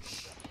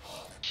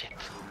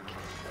 Shit.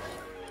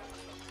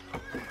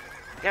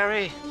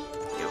 Gary!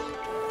 You...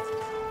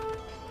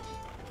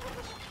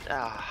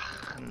 Ah,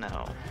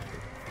 no.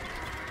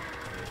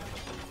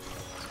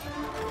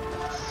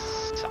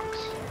 Sucks.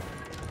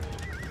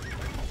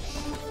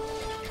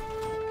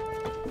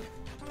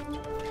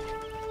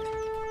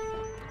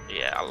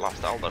 Yeah, I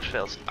lost all those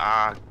fields.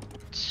 Ah.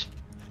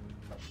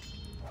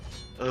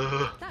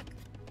 Tak.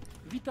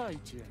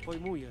 Witajcie.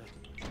 Pojmuję.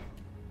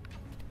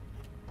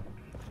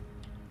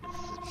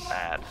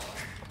 Bad.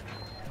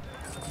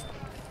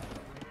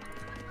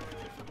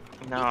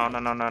 No, no,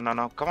 no, no, no,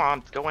 no. Come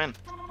on, go in.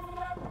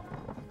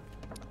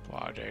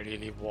 Wow, they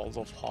really walled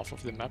off half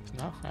of the map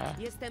now.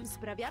 Jestem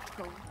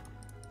sprawiaczką.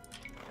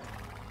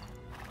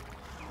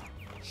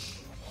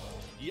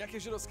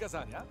 Jakieś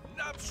rozkazania?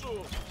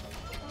 Naprzód!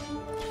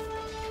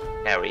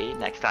 Harry,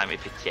 next time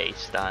if you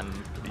chase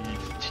them,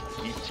 please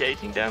keep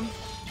chasing them.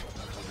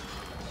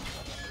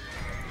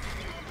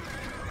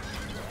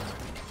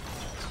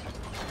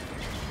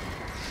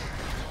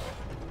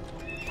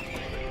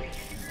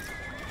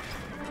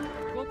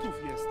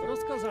 Gotów jest.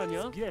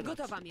 Rozkazania. Zbieracz.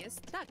 Gotowam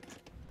jest. Tak.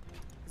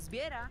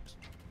 Zbieracz.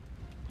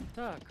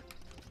 Tak.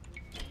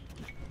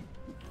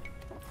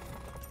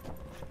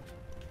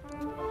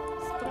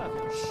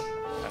 Sprawiacz.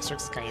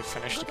 Asterix, can you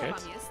finish the gate?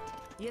 Gotowam jest.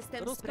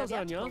 Jestem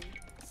Rozkazania. sprawiaczką.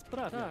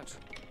 Sprawiacz.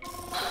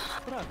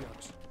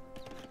 Sprawiacz.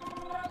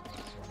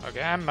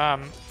 Okay,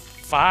 I'm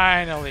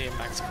finally in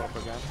max scope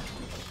again.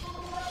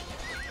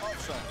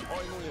 Owszem,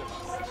 pojmuję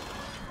was.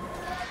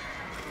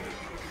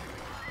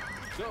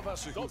 Do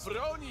waszych do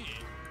broni!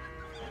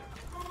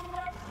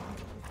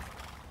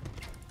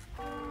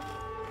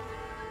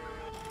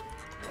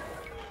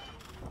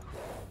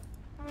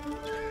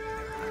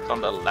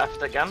 On the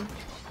left again.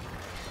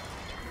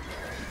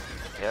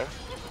 Here.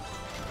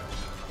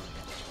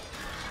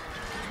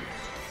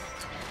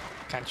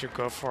 Can't you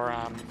go for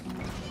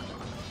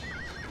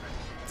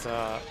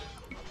the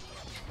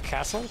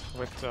castle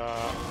with the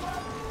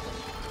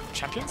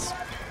champions?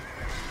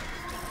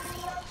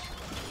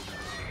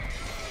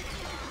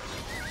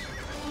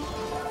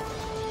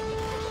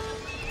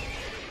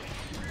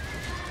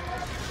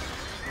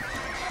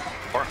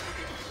 Or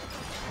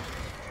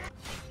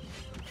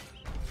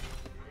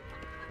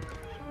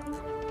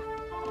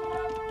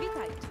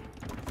Witajcie.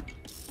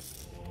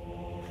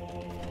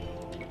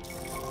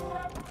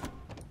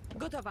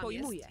 Gotowa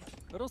Pojmuję. jest.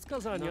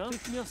 Rozkazania.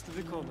 Natychmiast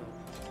wykonam.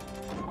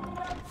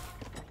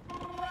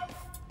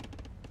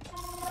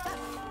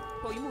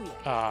 Pojmuję.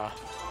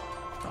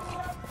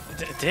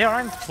 They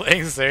aren't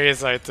playing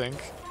serious, I think.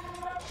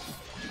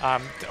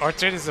 The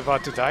orchard is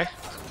about to die.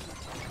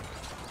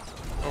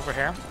 Over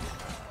here.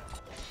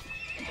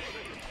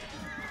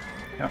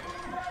 Yeah.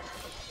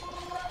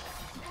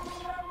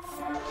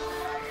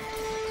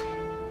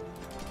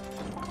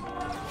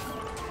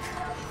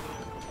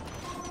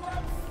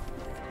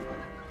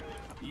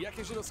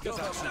 Jakieś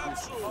rozkazania?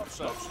 Naprzód!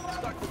 Owszem,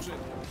 tak uczynię.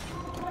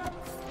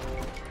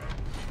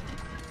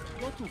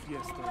 Gotów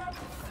jestem.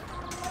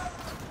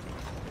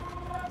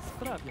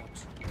 Sprawiacz.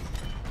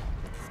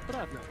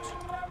 Sprawiacz.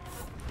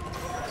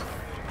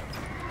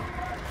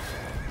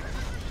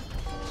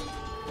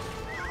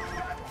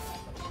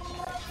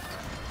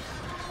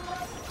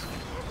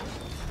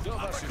 Do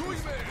waszych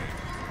atakujmy!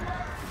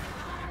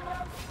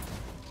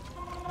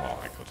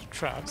 Oh, I got the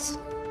traps.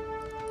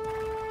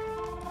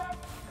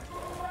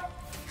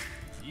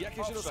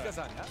 Jakieś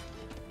rozkazania?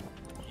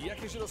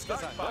 Jakieś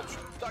rozkazania?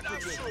 Tak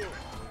uczynię.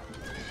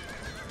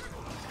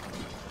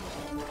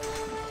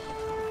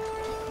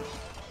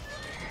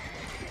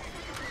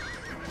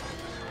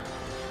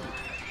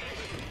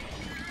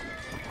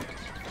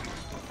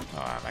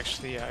 Oh, I'm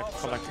actually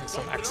collecting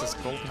some excess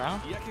gold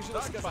now. Jakieś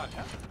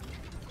rozkazania?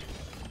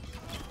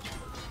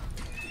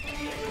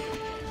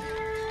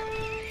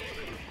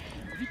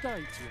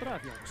 Witajcie.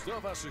 Sprawiacz.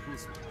 Do waszych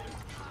usług.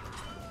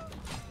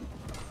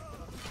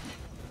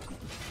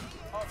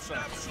 Owszem.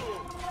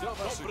 Naprzód! Do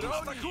waszych usług.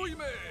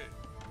 Atakujmy!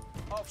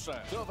 Owszem.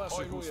 Do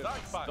waszych usług.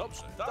 Tak, panie.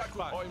 Dobrze. Tak,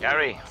 panie.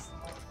 Gary,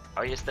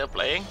 are you still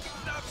playing?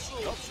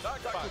 Naprzód! Dobrze.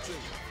 Tak, panie.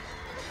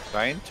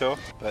 Trying to,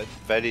 but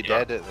very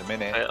dead at the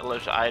minute.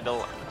 Lose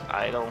idle,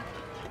 idle.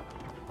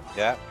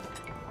 Yeah,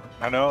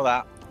 I know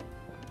that.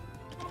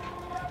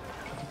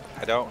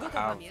 I don't have.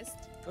 Gotowam jest.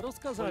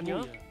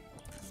 Rozkazania.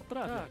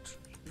 Sprawiacz.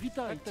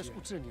 Witaj, też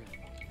uczynię.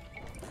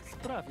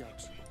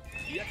 Sprawiacz.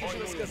 Jakieś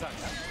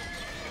rozkazania?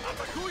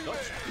 Atakujmy!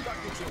 Dobrze. Tak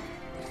uczynię.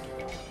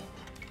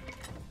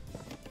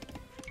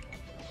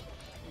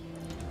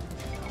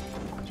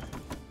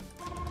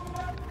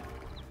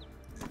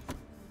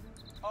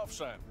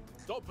 Owszem.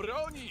 Do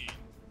broni!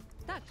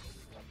 Tak.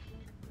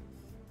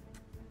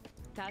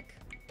 Tak.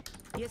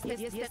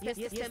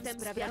 Jestem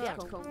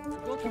sprawiaczką.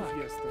 Gotów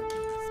jestem.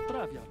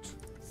 Sprawiacz.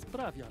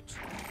 Sprawiacz.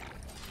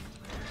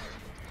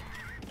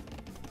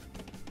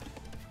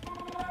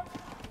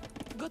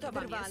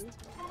 Gotowa jest.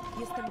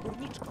 Jestem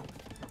górniczką.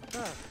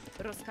 Tak.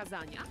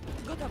 Rozkazania.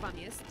 Gotowa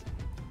jest.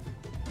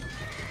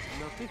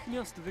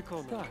 Natychmiast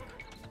wykonam. Tak.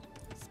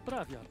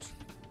 Sprawiacz.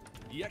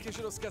 Jakieś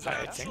I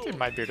rozkazania? think they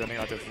might be running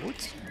out of wood.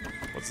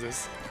 What's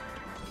this?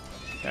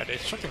 Yeah, they're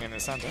shooting in the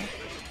center.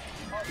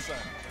 Owszem.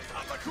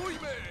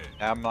 Atakujmy!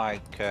 I'm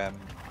like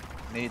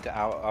Need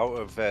out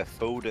of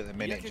food at the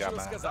minute, Jakieś Jammer.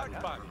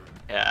 rozkazania? Tak, panie.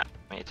 Yeah,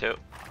 me too.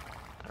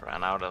 I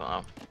ran out of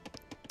them.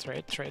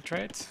 Trade.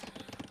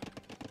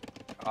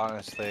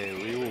 Honestly,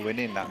 we were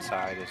winning that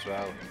side as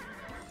well.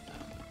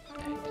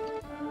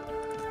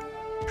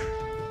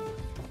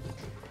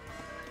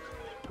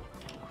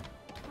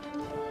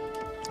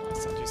 I'll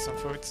send you some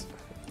food.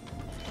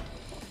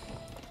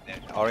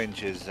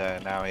 Orange is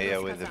now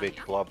here with a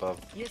big blob of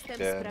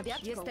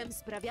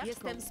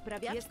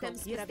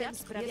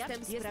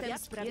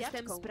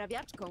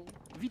sprawiaczką.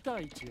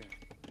 Witajcie.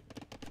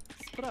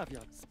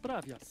 Sprawiacz.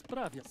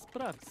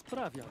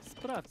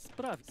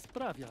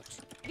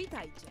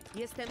 Witajcie,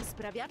 jestem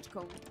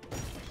sprawiaczką.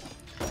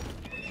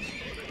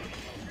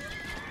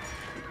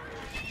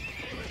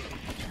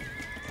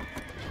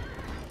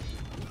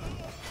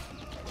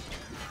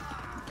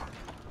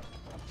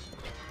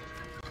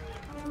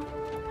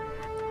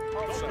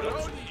 Owszem,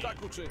 broni!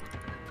 Tak uczyni.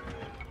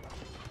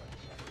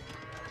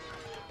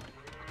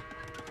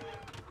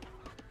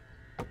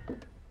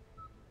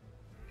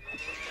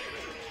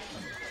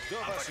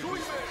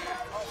 Atakujmy!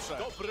 Owszem,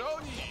 do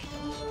broni!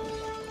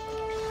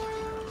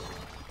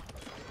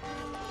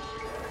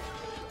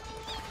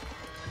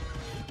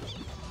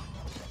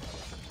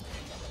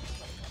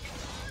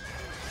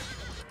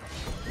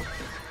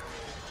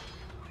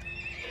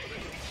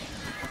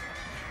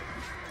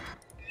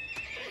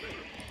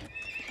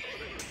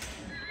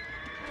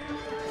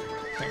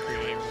 I think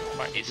we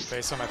might need to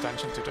pay some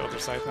attention to the other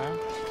side now.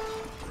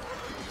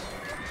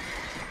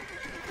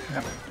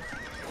 Yeah.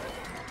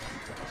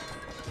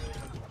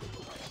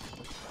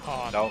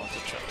 Oh, No. no, the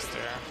traps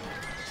there.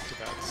 Too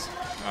bad.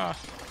 Ah,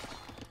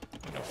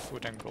 enough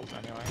food and gold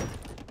anyway.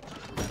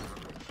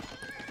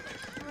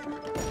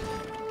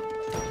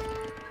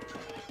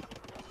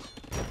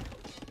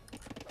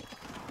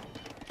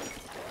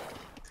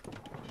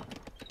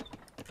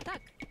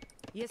 Tak,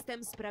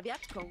 jestem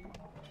sprawiaczką.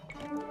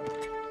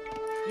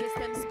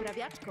 Jestem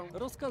sprawiaczką.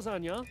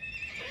 Rozkazania.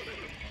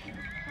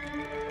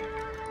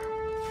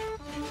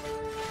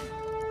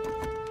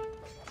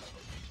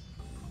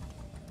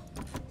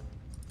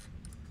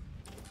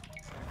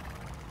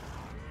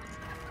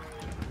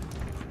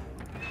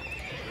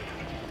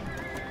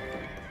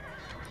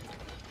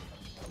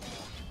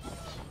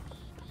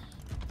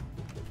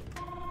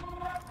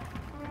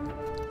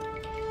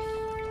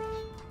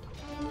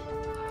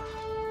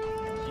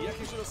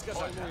 Jakieś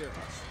rozkazania?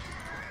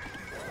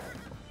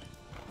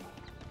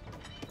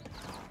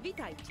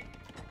 Witajcie.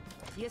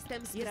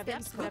 Jestem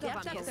sprawiaczką.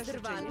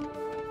 Drwal.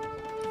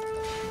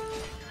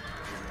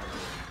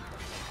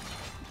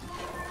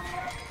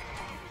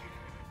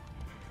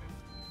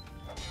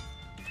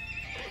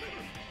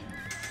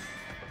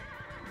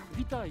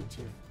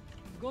 Witajcie.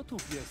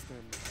 Gotów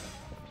jestem.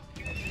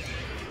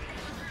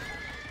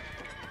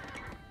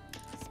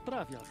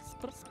 Sprawiacz.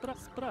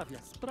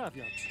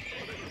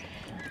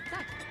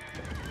 Tak,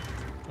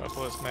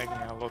 Purple is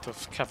making a lot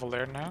of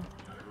cavalier now.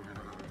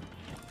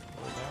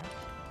 Over there.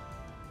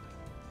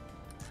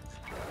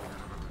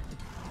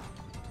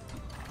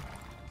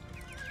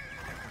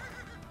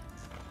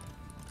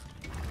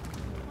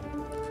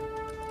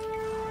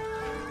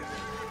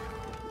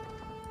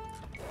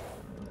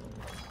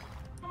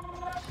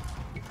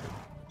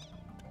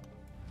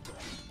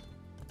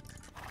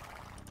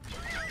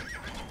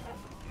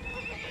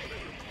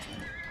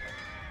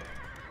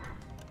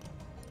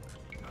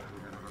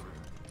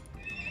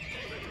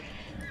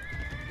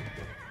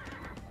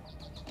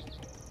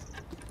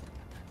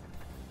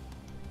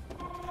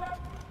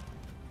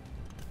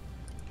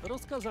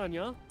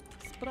 Rozkazania.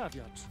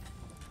 Sprawiacz.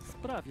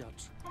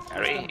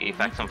 Harry,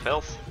 evac some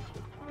filth.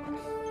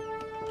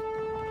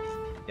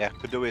 Yeah,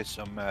 could do with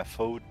some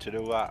food to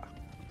do that.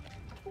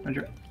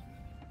 Roger.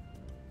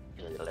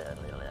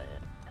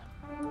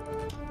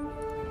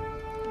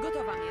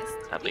 gotowa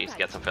jest. At least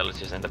get some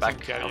villages in the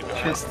back. Yeah, you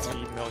I'll- know,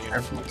 3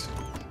 million food.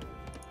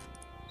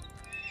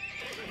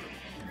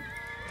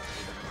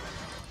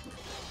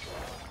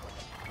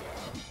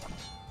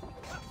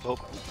 Oh,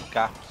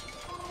 gap.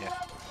 Yeah.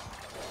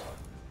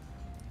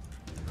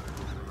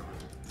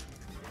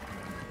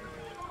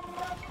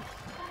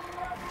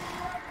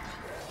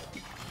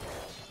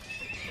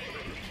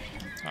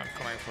 I'm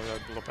coming for the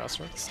blue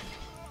bastards.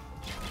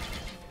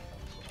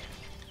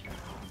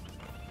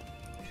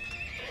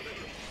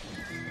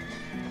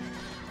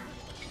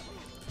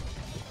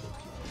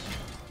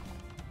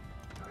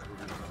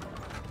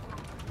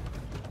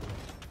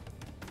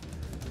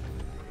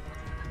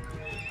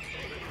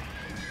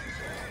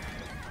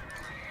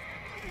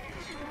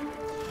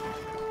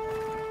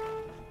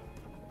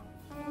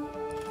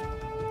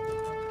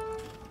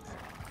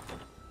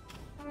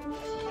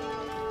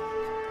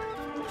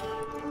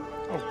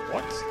 Oh,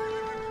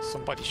 what?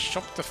 Somebody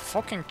shot the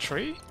fucking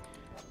tree?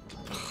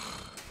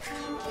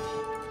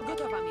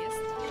 Gotowam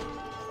jest.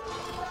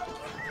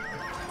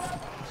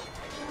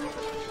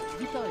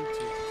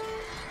 Witajcie.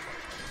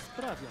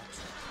 Sprawiacz.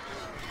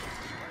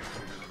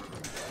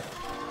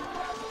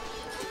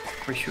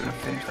 We should have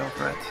finished off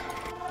red.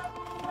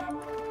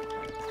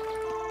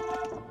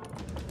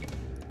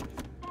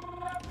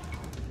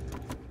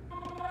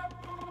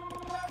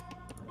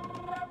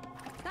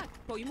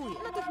 Pojmuję.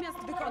 Natychmiast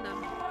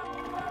wykonam.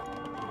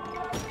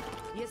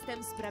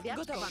 Jestem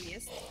sprawiaczką. Gotowam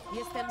jest.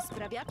 Jestem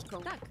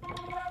sprawiaczką. Tak.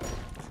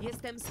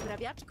 Jestem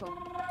sprawiaczką.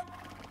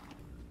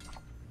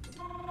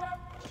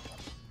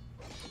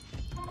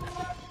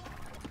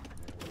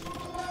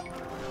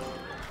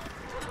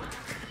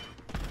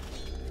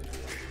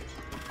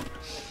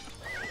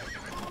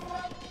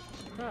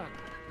 Tak.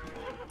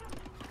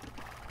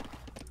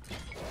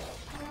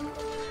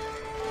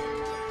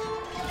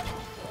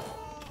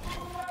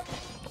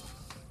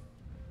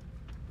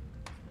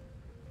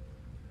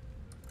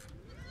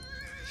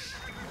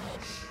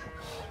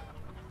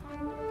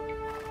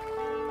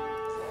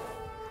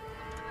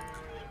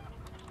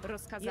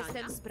 Rozkazania.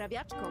 Jestem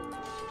sprawiaczką.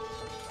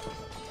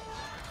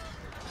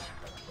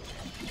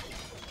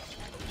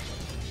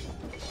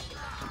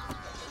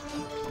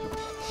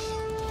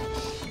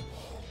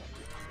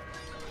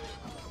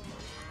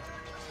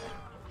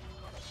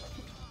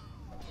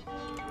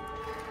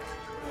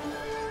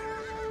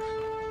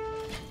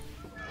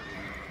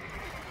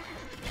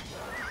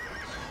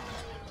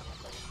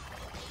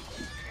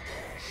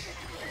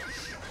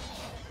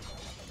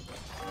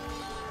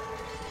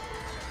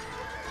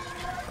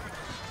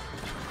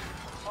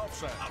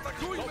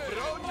 Atakujmy! Do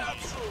broni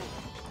naprzód!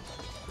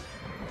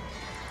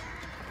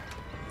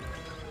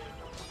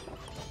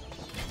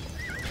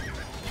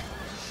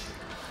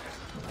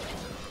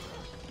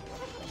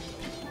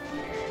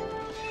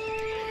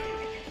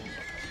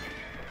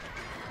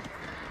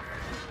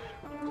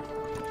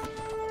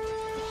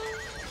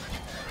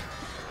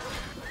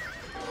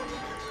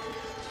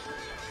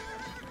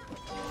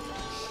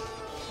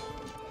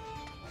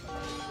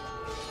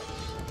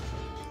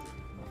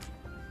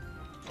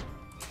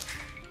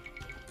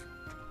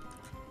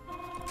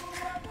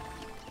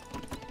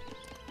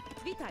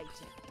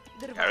 Witajcie.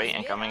 Gary,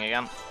 incoming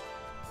again.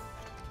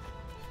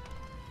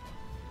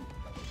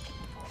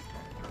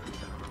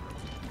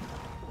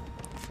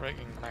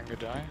 Frigging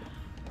Mangonel.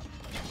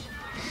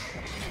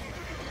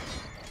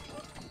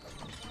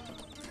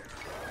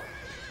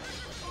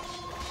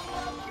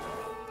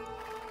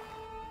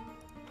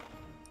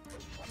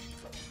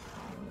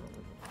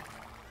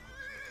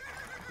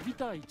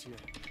 Witajcie.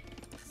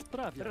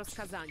 Sprawiacz.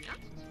 Rozkazania.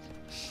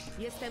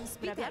 Jestem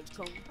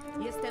sprawiaczką.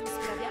 Jestem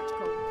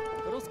sprawiaczką.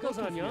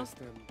 Rozkazania.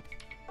 Jestem.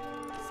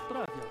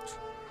 Sprawiacz.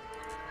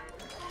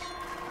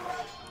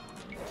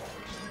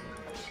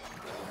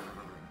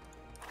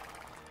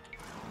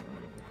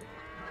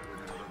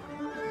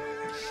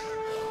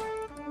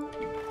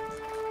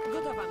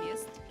 Gotowam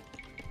jest.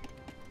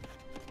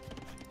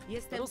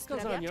 Jestem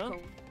Rozkazania.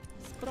 sprawiaczką.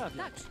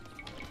 Sprawiacz.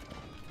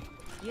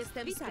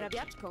 Jestem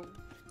sprawiaczką.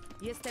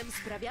 Jestem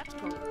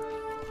sprawiaczką.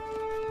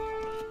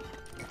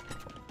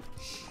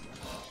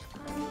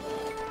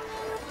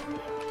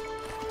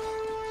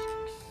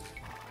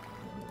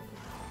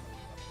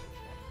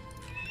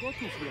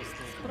 Gotów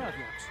jestem.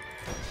 Sprawiacz.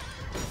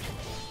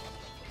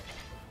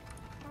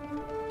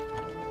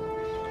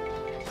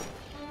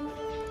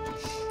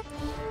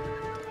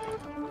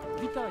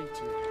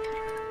 Witajcie.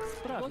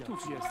 Sprawiacz.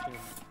 Gotów jestem.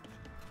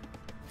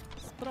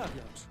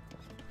 Sprawiacz.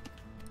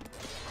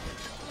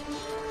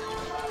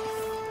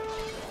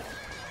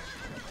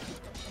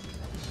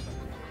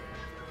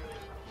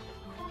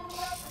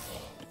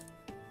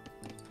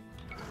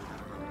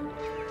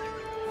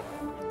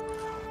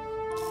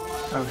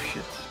 Oh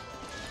shit.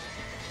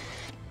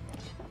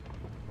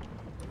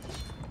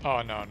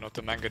 Oh no, not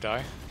the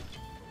Mangonel.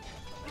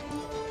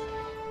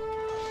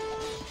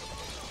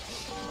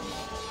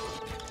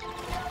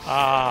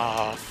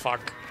 Ah,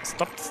 fuck.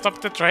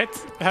 Stop the trade.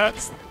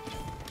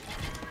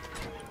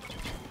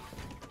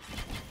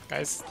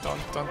 Guys,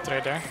 don't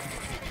trade there.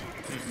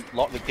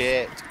 Lock the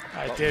gate.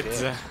 I Lock did. the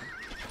gate.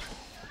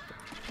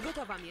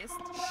 Gotowam jest.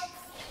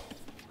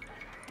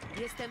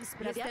 Jestem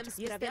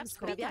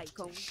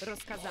sprawiaczką.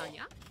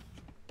 Rozkazania.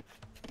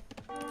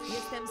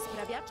 Jestem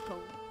sprawiaczką.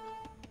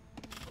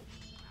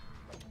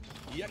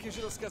 Jakieś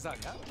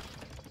rozkazania?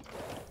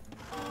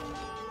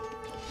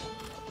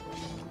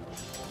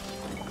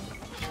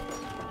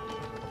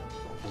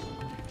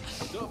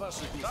 Do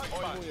waszych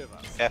usług. Pojmuję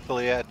was. Careful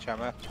here,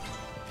 Chammer.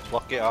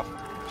 Lock it off.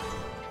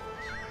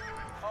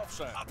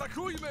 Owszem.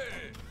 Atakujmy!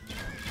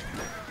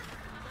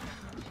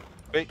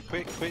 Quick,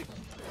 quick, quick.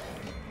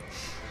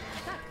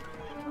 Tak.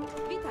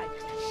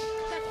 Witajcie.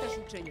 Tak też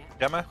uczynię.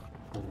 Chammer.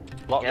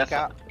 Lock Yes. the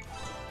gap.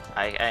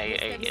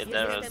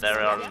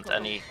 There aren't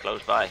any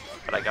close by,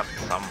 but I got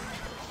some.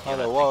 Oh,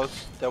 there was.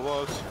 There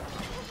was.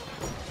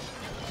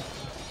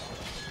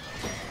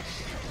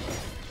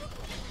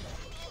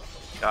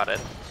 Got it.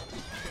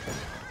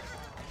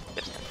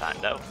 Just in time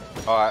though.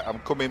 Alright, I'm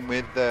coming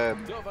with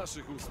Do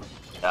waszych usług.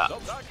 Yeah,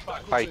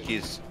 Tak,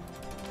 pikeys.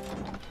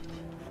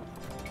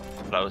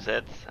 close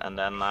it, and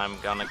then I'm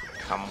gonna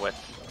come with.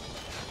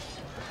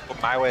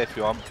 Up my way if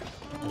you want.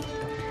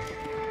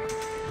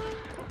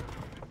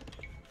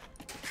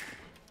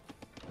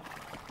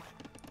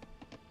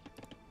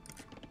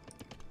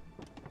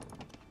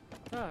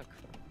 Tak.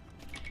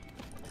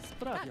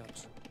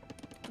 Sprawiacz.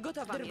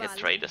 Gotowam This jest.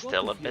 trade is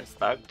still a bit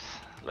bugged.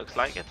 Looks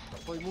like it.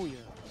 Pojmuję.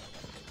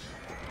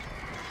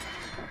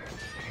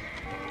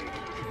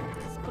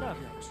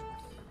 Sprawiacz.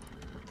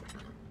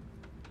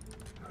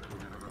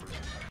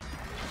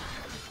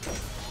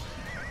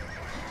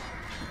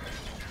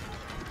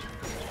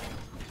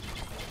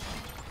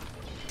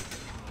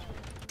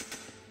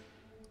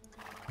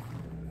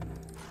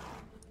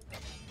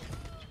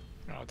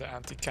 Oh, the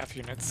anti-cav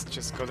units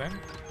just got in.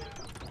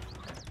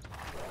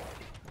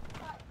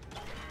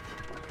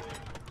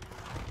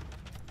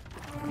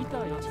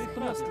 Witaj,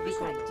 natychmiast Witaj,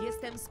 wykonam.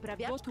 jestem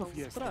sprawiaczką. Gotów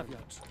jest.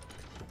 Sprawiacz.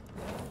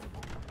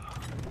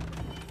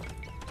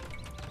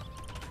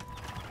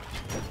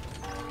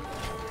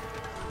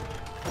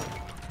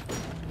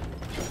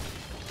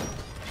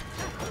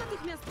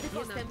 Natychmiast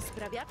wykonam. Jestem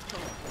sprawiaczką.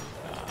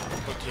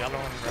 Put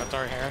yellow and red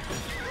are here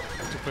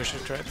to push the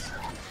threads.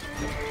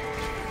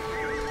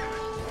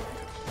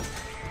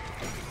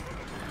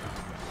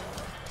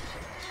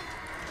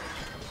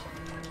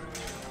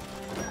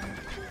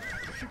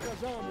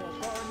 Przykazania,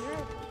 panie.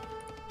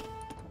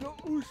 Do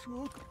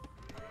usług.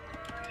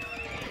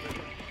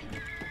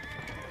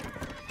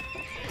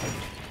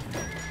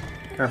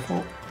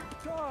 Careful.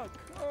 Tak,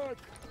 tak.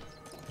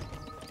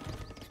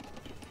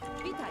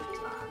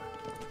 Witajcie.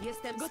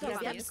 Jestem Gotowa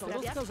sprawiaczką.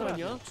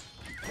 rozkazania.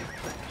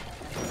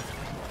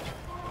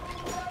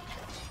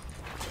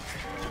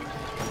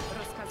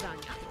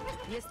 Rozkazania.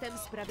 Jestem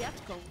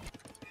sprawiaczką.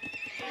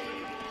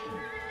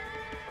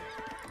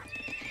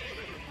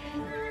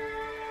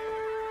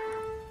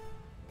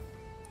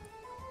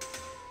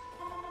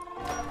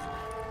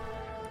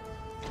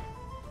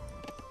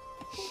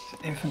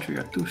 The infantry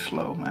are too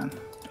slow, man.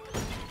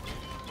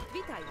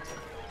 Witajcie.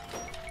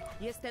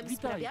 Jestem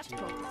Witajcie.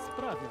 sprawiaczką.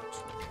 Sprawiacz.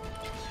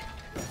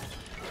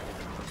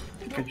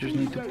 I think I just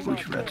need to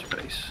push red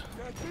space.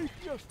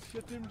 Natychmiast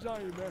się tym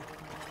zajmę.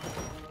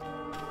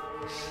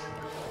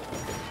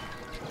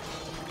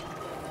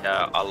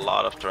 Yeah, a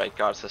lot of trade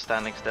guards are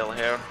standing still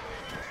here.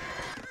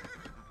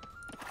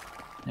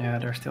 Yeah,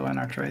 they're still in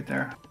our trade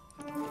there.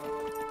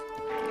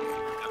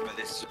 But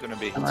this is going to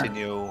be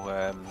continue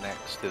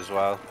next as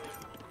well.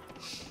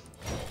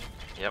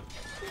 Yep.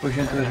 Push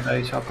into his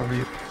base, I'll cover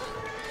you.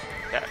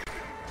 Yeah.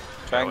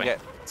 Try and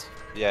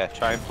Going.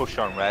 try and push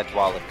on red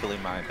while they're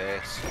killing my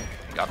base.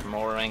 Got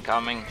more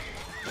incoming.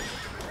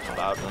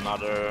 About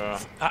another.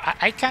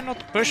 I cannot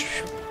push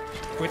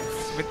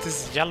with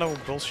this yellow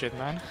bullshit,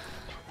 man.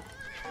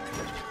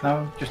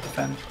 No, just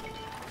defend.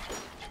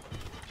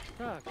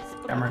 Tak,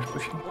 Camera's sprawiacz.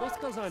 pushing.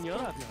 Rozkazania.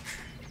 Sprawiacz.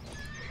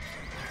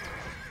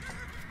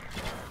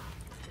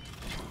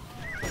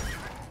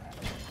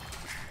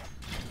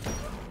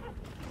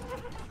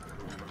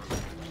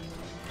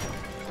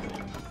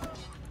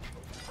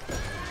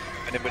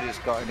 Anybody's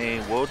got any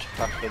wood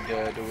I could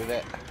do with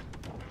it?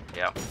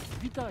 Yeah.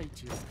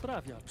 Witajcie,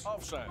 sprawiacz.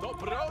 Owszem, do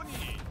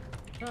broni!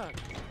 Tak.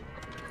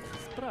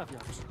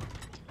 Sprawiacz.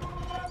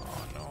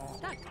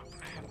 Tak.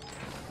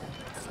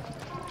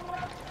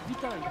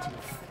 Witajcie.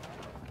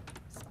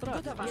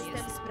 Sprawiacz. Gotowa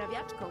jestem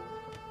sprawiaczką.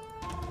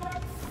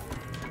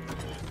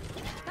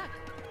 Tak.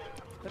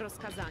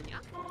 Rozkazania?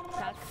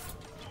 Tak.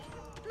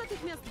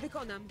 Natychmiast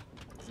wykonam.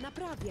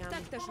 Naprawiam.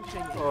 Tak też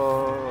uczynię.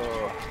 Oh,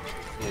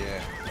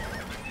 yeah.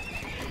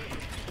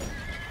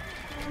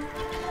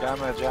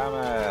 Jammer.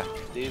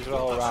 These are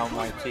all around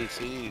my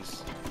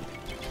TCs.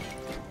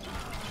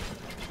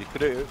 You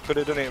could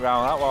have done it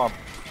around that one.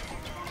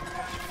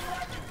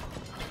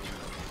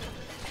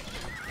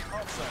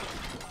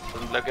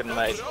 Don't look at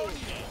me.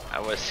 I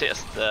was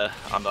just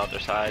on the other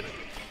side.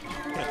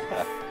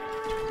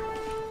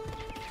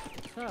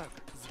 Tak,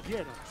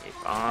 zbierać.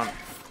 Keep on.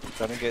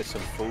 Trying to get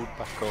some food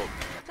back up.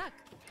 Tak.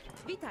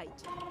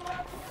 Witajcie.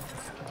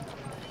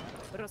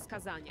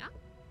 Rozkazania?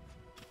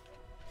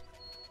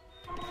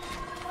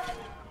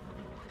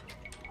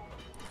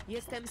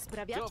 Jestem Do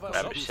sprawiaczką.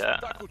 waszego Robi gustu, się.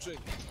 tak uczynię.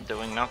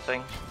 Doing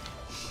nothing.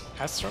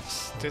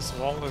 Astrox, this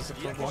wall is a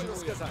Jakie problem.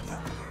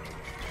 rozkazania?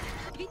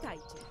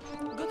 Witajcie.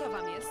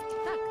 Gotowam jest.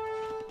 Tak.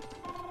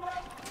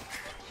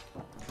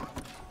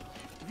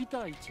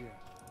 Witajcie.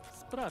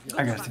 Sprawiacz.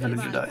 I guess the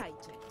villager died.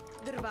 Witajcie.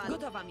 Drwal.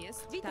 Gotowam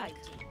jest.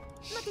 Witajcie.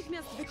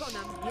 Natychmiast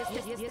wykonam.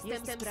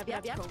 Jestem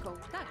sprawiaczką.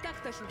 Tak,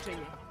 tak też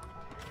uczynię.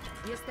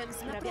 Jestem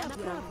sprawiaczką.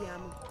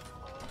 Naprawiam.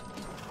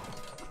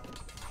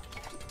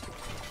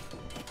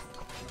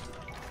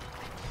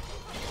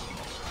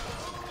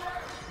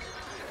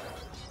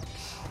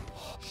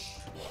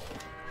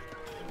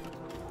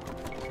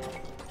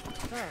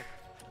 Tak.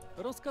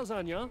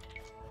 Rozkazania.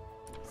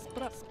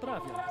 Sprawiacz.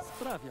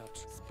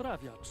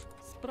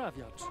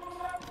 Sprawiacz.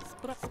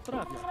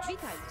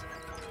 Witajcie.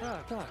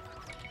 Tak.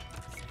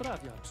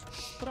 Sprawiacz.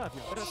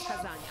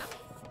 Rozkazania?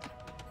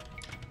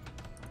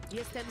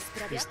 Jestem We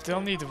sprawiaczką.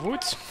 still need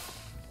wood.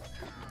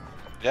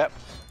 Yep.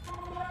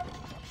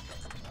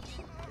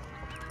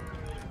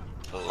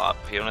 A lot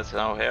of units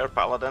now here,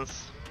 paladins,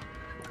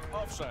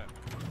 Owszem,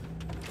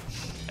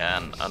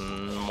 and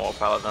more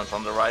paladins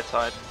on the right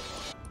side.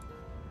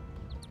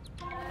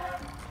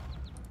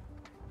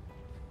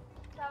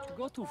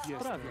 Gotów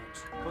jest. Sprawiacz.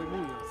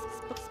 Pojmuję.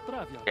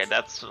 Sprawiacz. Okay,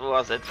 that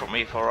was it for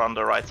me for on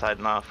the right side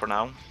now. For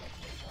now,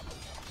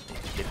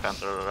 defend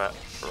the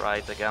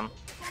right again,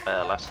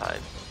 left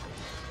side.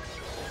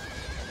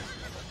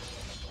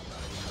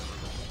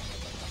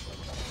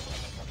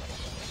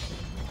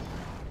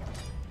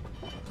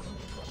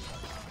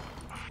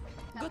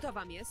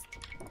 Gotowam jest.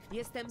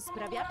 Jestem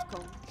sprawiaczką.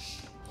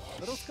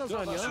 Do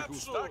Rozkazania. waszych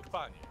usług. Tak,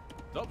 panie.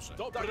 Dobrze.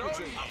 Do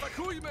broni!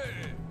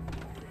 Atakujmy!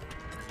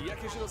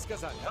 Jakieś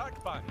rozkazania? Tak,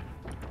 panie.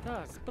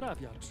 Tak,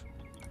 sprawiacz.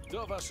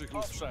 Do waszych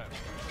usług. Owszem.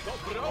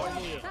 Do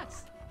broni! Tak.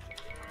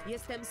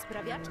 Jestem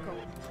sprawiaczką.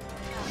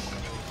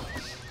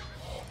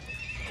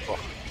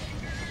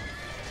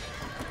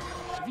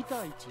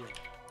 Witajcie.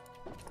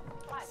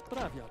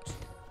 Sprawiacz.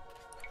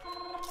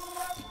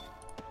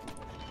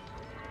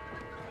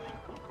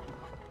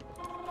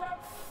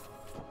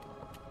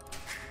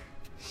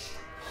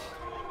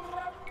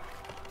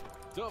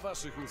 Do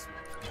waszych usług.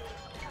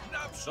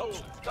 Naprzód!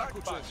 Dobrze. Tak,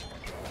 panie.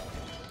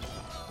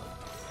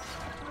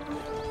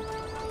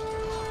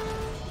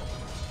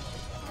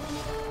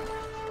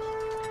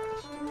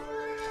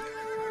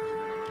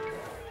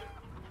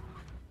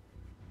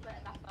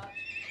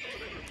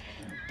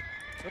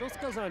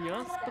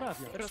 Rozkazania.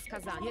 Sprawiacz.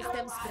 Rozkazanie.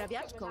 Jestem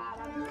sprawiaczką.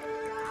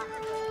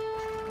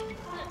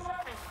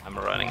 I'm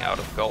running out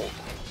of gold.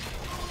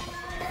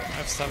 I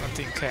have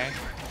 17k.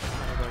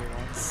 Anybody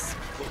wants?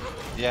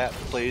 Yeah,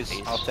 please.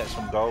 I'll take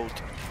some gold.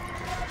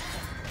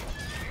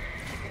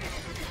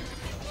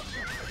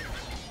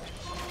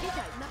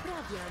 Witaj,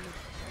 naprawiam.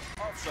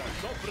 Owszem.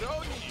 Do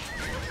broni!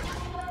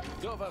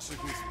 Do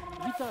waszych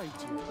usług.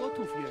 Witajcie.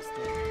 Gotów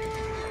jestem.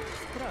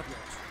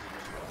 Sprawiacz.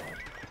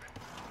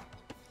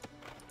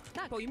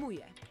 Tak,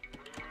 pojmuję.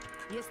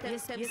 Jestem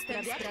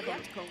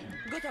sprawiaczką.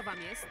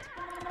 Gotowam jest.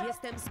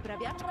 Jestem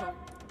sprawiaczką.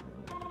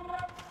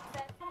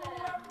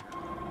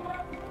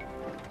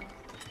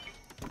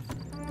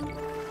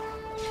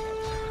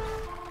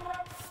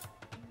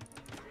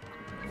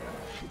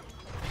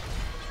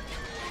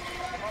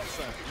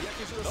 Owszem.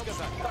 Jakieś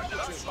rozkazania? Tak,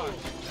 panie.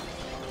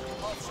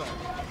 Owszem.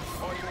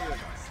 Pojmuję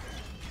was.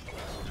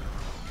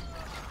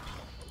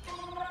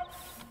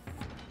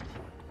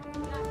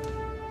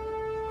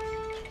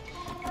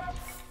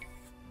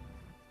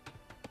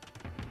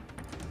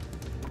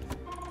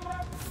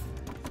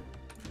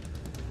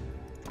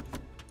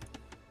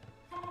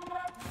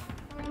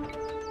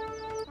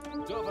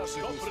 Do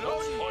waszych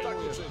usług. Tak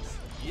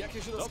uczynię.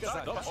 Jakieś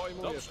rozkazania?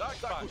 Pojmuję.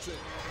 Tak uczynię.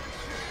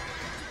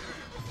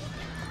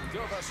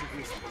 Do waszych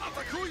usług.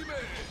 Atakujmy!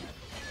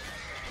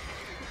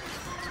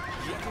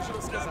 Jakieś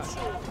rozkazania?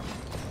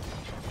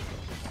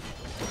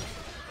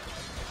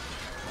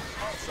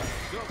 Owszem.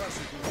 Do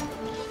waszych usług.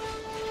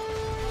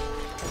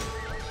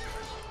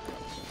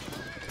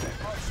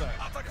 Owszem.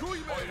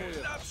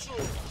 Atakujmy!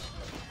 Naprzód!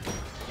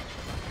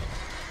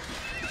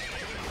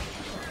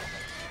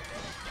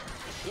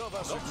 Do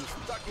waszych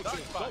usług. Tak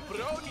uczynię. Do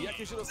broni!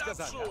 Jakieś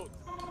rozkazania?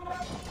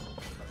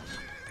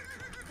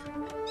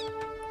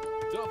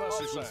 Do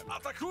waszych usług.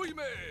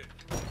 Atakujmy!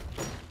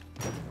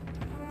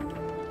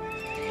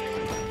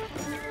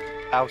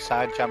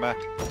 Outside, Jammer.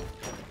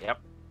 Yep,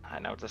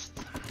 I noticed.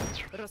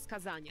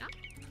 Rozkazania.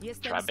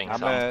 Jestem Trapping I'm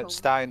sprawiaczką.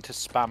 starting to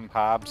spam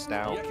parbs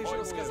now. Jakieś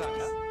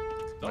rozkazania?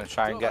 I'm gonna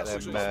try and get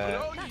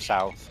them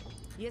south.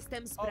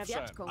 Jestem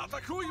sprawiaczką. Owszem.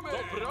 Atakujmy!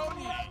 Do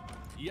broni!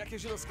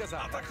 Jakieś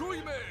rozkazania?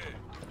 Atakujmy!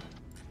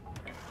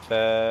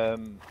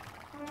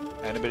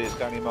 Anybody's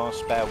got any more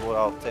spare wood?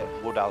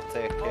 I'll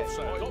take it.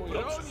 Owszem. Do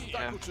broni!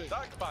 Tak uczynię.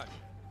 Tak, panie.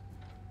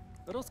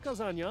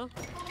 Rozkazania.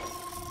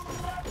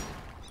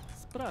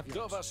 Sprawiacz.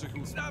 Do waszych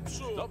usług.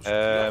 Naprzód!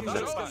 Dobrze. Jakieś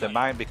They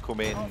rozkazania? might be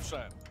coming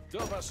Owszem. Do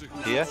waszych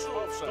usług. here.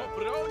 Owszem. Do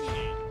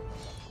broni!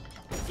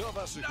 Do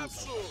waszych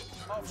usług.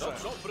 Owszem.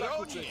 Do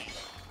broni!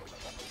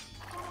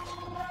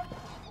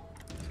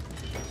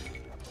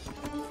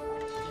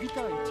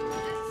 Witajcie.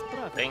 I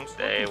Sprawiacz. think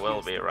they Gotów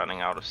will be jestem.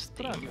 running out of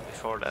steam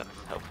before that,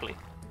 hopefully.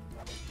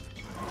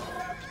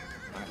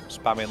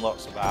 Spamming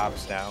lots of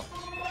arbs now.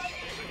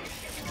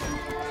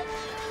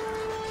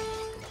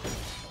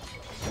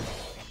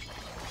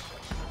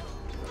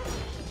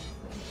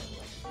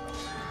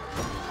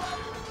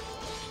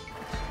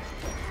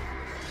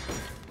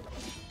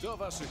 Do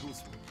waszych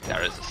usług.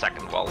 There is a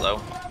second wall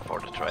though,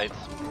 for the trades.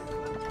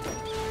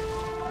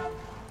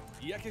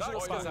 Jakieś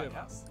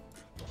rozkazania?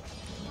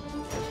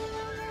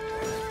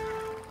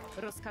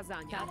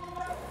 Rozkazania.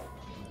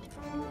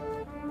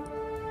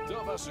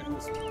 Do waszych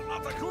usług.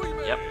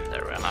 Atakujmy! Yep, they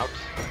ran out.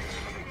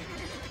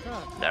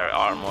 Tak. There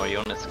are more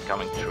units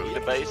coming through the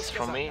base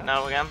from me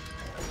now again.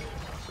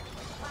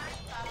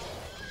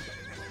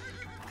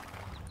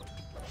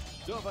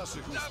 Do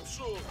waszych usług.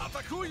 Naprzód!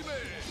 Atakujmy!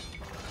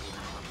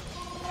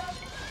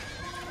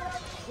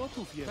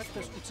 Gotów jest. Tak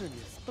też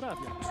uczynię.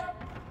 Sprawiacz.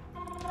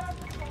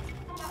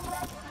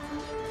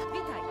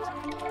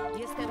 Witajcie.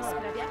 Jestem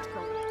sprawiaczką.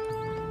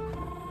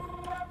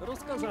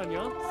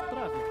 Rozkazania.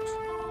 Sprawiacz.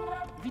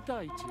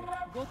 Witajcie.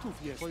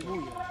 Gotów jest.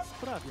 Pojmuję.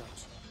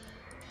 Sprawiacz.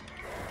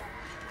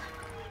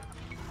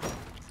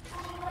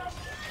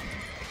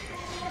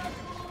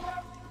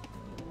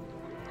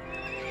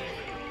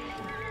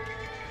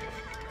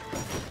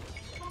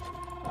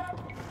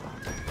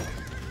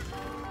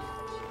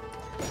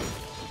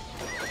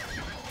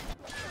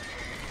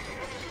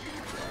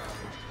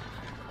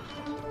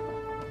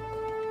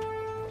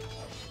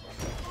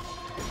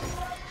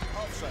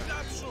 Owszem.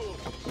 Naprzód!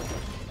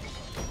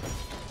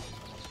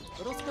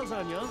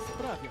 Rozkazania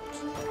sprawiacz.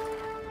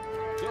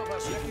 Do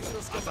waszych jakieś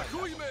rozkazania.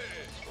 Atakujmy!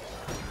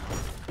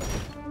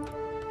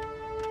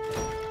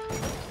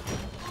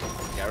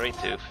 Gary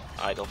to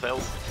idle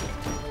field.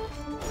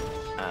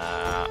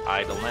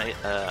 Idle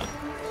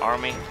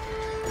army.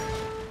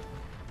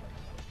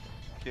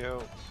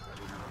 Q.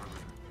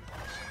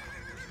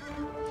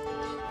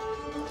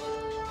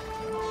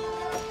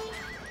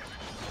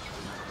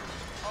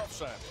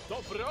 Owszem,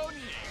 do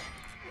broni!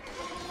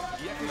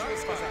 Jakieś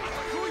rozkazania.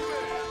 Atakujmy!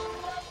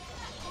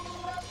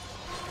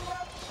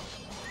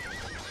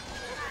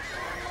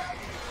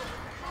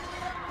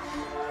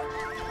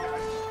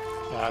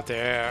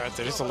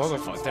 There is a lot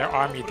of their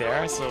army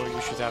there, so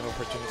you should have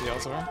opportunity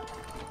elsewhere.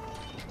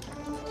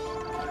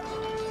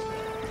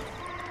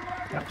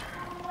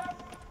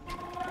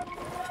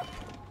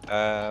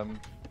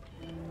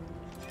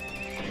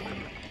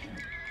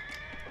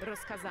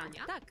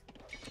 Rozkazania? Tak.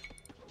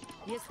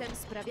 Jestem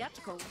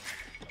sprawiaczką.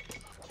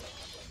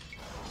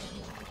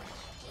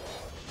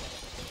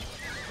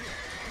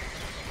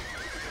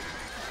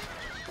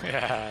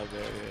 Yeah,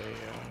 they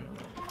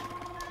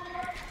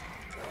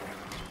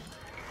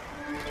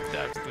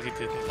definitely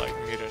didn't like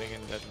me running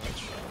in that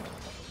much.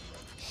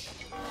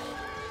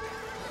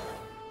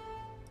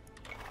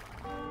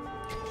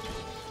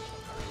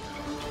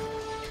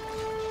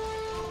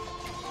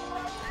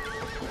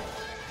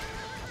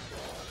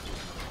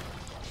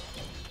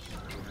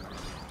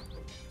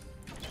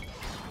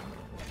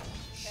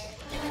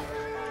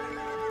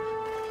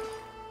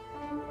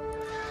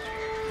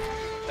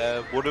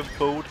 Wooden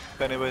food,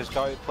 if anyone's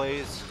got it,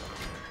 please.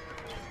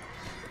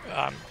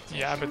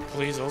 Yeah, but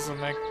please also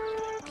make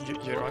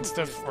your own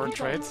stuff or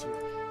trade,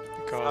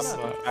 because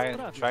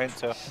Trying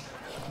to.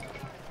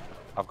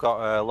 I've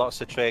got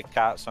lots of trade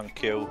carts on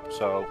queue,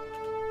 so.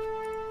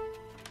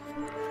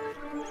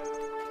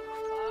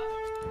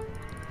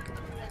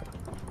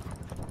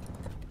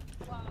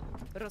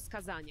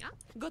 Rozkazania?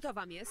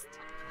 Gotowam jest.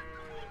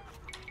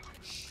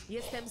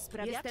 Jestem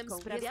sprawiaczką.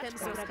 Jestem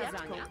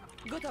sprawiaczką.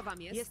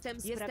 Gotowam jest.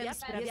 Jestem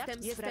sprawiaczką.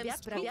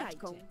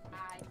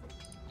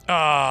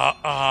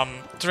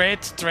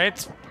 Trade,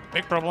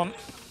 big problem.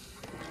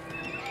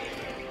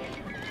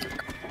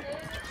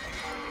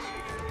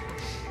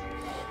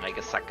 Make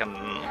a second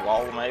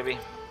wall, maybe.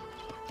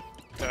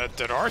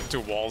 There are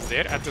two walls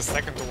there. At the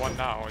second one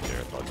now,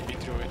 they're about to be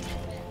through it.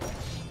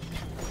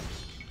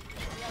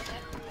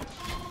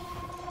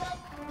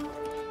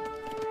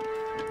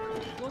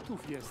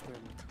 Gotów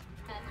jestem.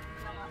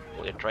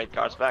 Pull your trade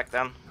cards back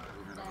then.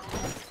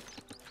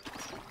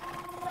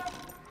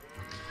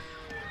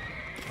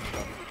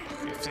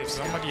 If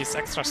somebody is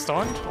extra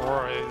stoned,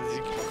 or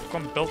you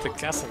can build a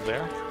castle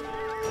there.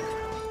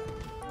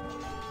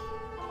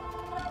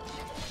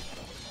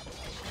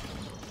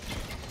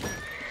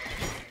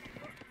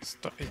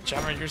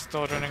 Jammer, you're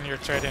still running your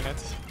trade in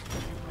it.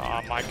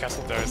 My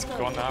castle there is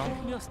gone now.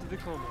 Natychmiast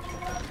wykonać.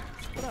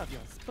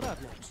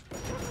 Sprawiacz.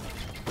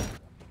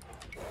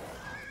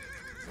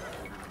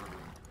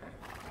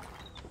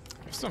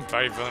 There's some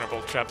very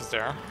vulnerable traps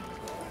there.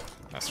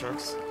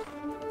 Nasrooks.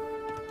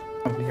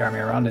 The army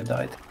around it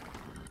died.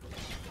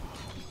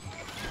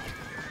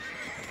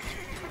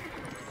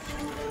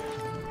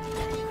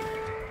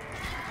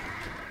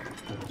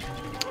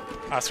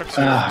 Nasrooks,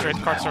 your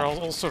trade cards are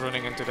also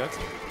running into that.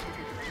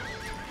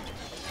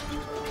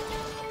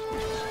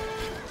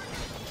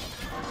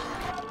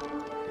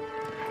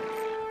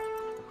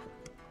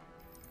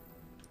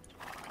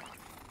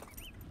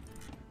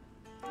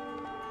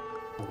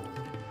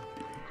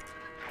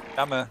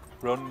 Hammer,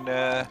 run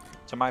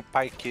to my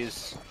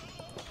pikeys.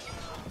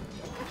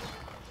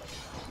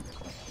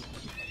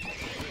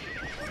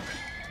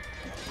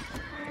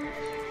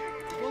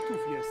 Gotów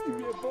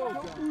jestem.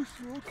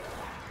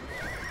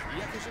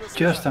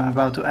 Just I'm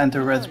about to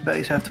enter Red's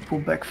base, I have to pull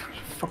back for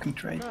fucking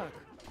trade. Tak.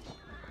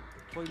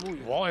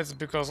 Pojmuję. Well, it's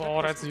because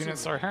all red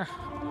units are here.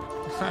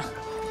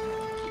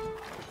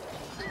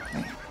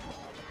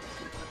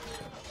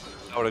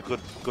 Or a good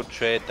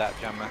trade, that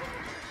Jammer.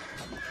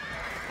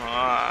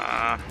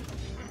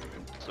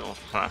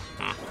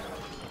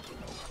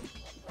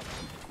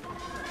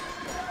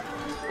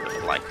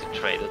 Would like to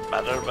trade it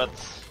better, but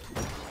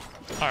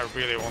I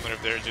really wonder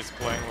if they're just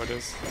playing with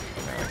us.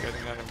 I'm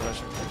getting that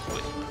impression.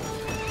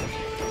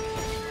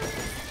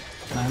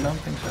 I don't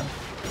think so.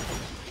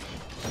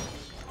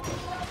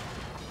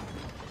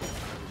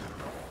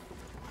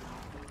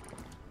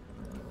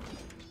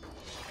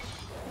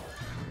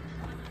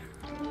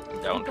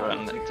 don't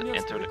run into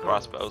the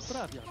crossbows.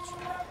 Sprawiacz.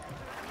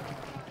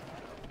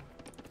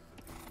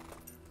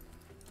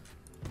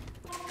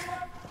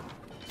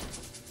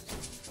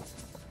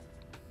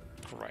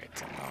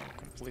 Right, now I'm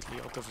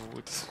completely out of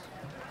wood.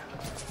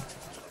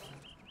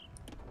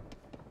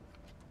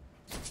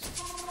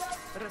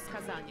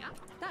 Rozkazania?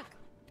 Tak.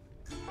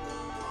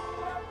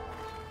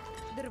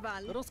 Drwal.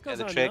 Yeah, the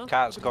Rozkazania. trade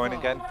cart's going Drwal.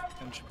 again.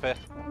 Entropy.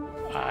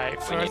 I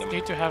first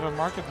need to have a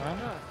market, man.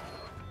 Tak.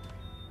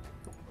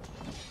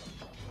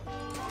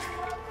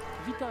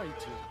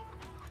 Witajcie.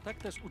 Tak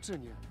też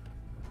uczynię.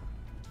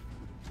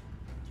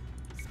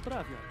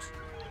 Sprawiacz.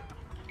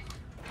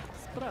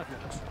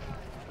 Sprawiacz.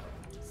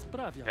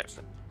 Sprawiacz.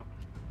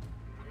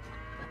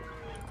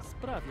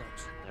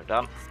 Sprawiacz. They're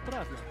done.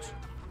 Sprawiacz.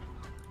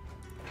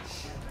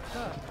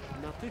 Tak,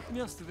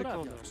 natychmiast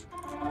wykonać.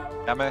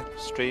 Gamma,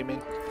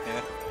 streaming,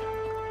 yeah.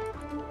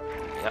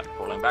 Yeah,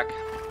 pulling back.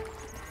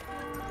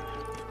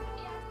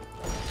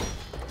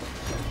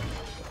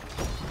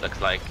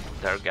 Looks like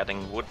they're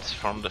getting wood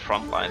from the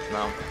front lines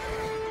now.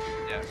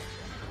 Yeah.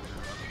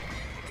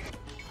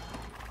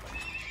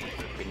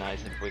 It'd be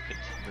nice if we could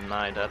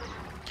deny that.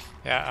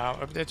 Yeah,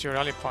 update your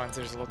rally points.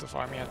 There's a lot of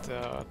army at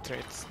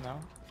trades now.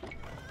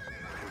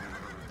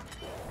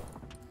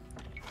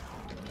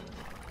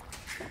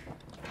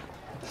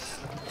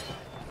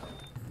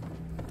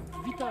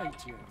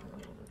 Witajcie.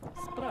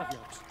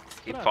 Sprawiacz.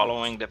 Keep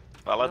following the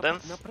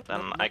paladins,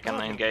 then I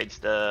can engage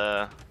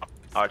the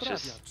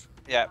archers. Sprawiacz.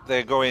 Yeah,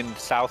 they're going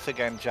south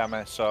again,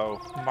 Jammer, so...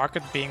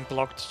 Market being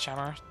blocked,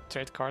 Jammer.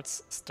 Trade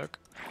cards stuck.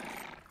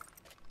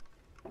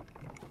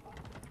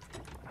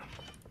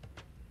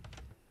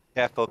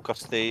 Careful,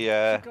 because the,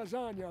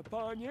 Przykazania,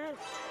 panie.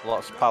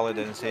 lots of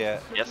paladins here.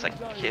 Yes, I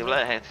cannot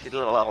do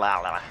all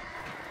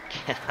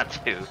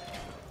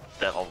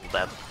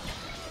that.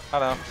 I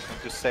know, I'm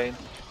just saying.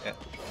 Yeah.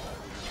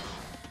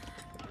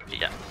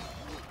 Yeah.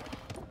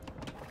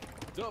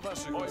 Do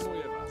waszych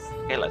pojmuję was.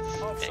 Okay,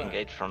 let's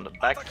engage from the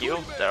back queue.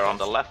 There on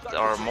the left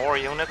are more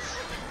units.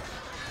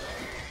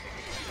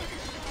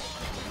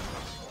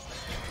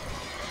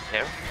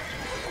 Here.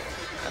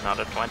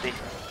 Another 20.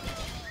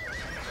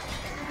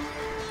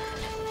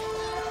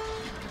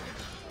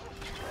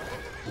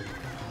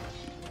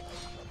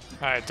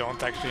 I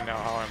don't actually know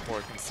how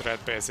important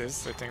threat base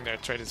is. I think their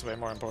trade is way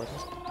more important.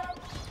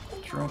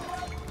 True.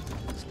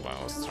 So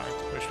I was trying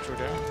to push through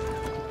there.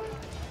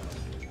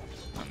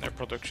 And their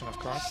production, of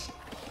course.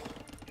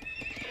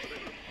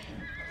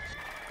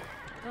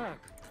 Tak.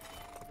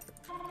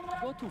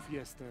 Gotów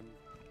jestem.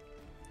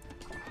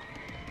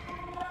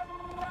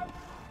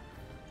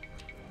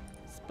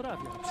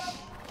 Sprawiacz.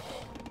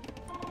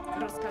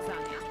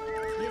 Rozkazania.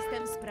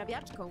 Jestem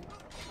sprawiaczką.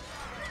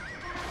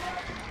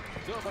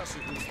 Do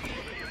waszych usług.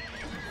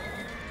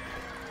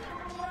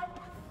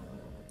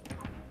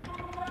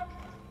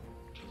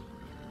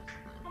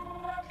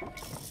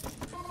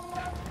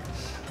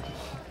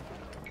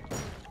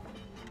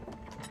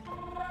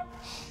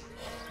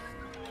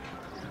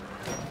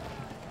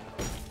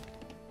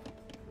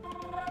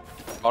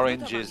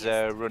 Orange is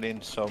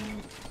running some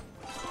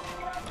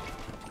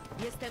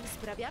Jestem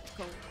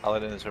sprawiaczką.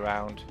 paladins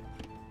around.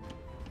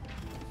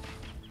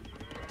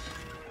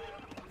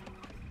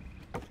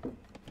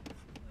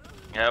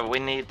 Yeah, we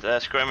need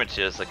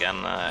scrimmages again,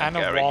 And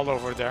a Gary. wall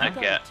over there.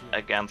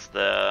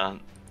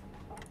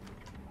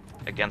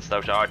 Against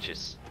those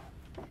archers.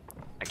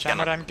 I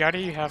Jammer cannot. and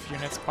Gary, you have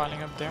units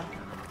piling up there.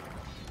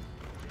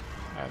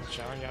 And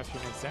Jammer, you have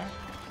units there.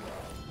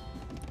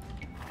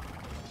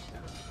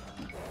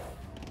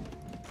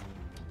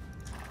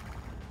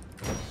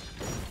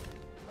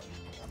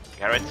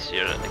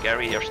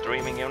 Gary, you're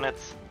streaming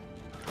units.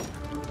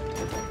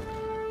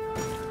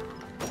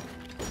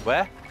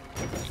 Where?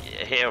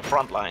 Here,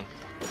 front line.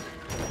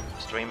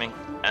 Streaming.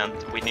 And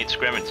we need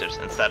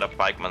scrimmagers instead of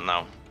pikemen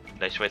now.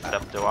 They switched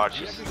up to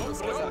archers.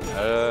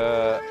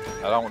 I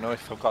don't know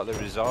if I've got the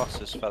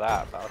resources for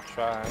that, but I'll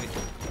try.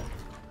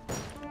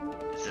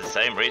 It's the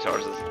same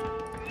resources.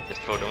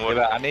 Just food and Yeah, wood.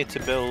 but I need to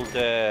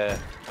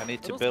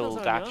build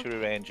archery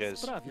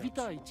ranges. Sprawiacz.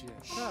 Witajcie.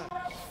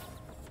 Tak.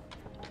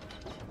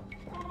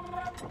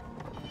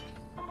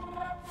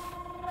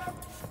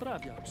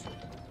 Sprawiacz.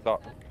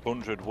 Got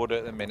 100 wood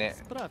at the minute.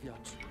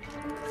 Sprawiacz.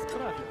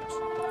 Sprawiacz.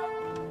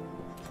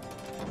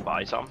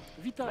 Buy some.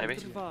 Witaj, Maybe.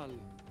 drwal.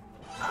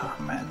 Oh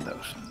man,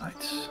 those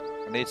knights.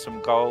 I need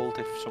some gold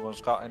if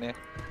someone's got any.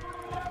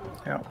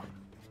 Yeah.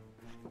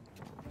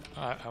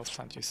 I'll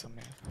send you some.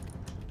 Yeah.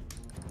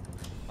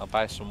 I'll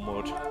buy some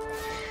wood.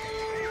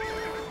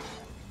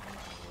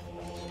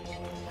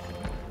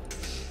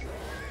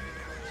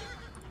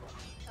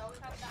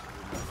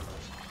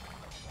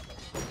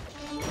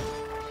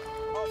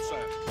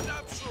 Owszem,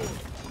 naprzód!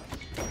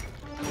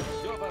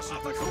 Do waszych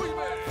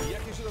atakujmy!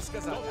 Jakieś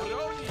rozkazania? Do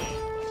broni!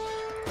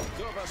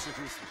 Do waszych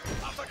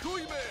usług.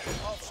 Atakujmy!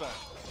 Owszem,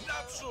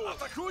 naprzód!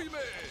 Atakujmy!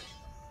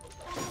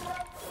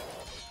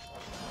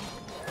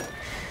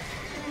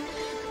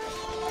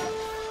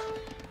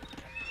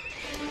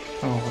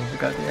 Oh, what have we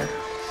got here?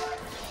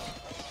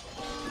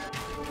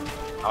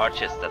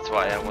 Archers, that's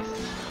why I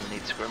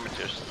need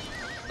scrimmagers.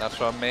 That's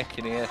what I'm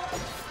making here.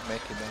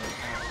 Making them.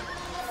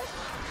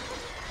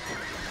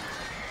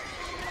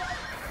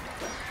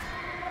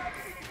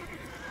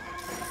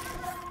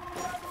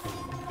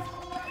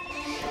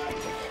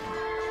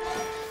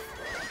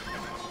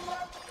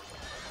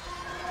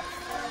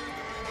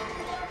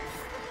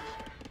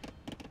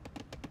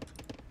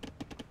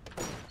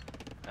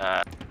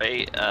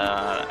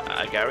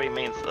 Gary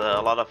means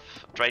a lot of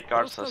trade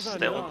guards are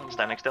still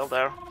standing still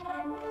there.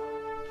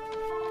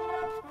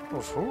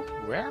 Of who?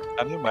 Where?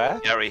 And where?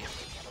 Gary,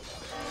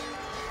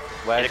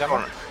 Where's in a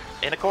corner.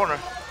 In a corner.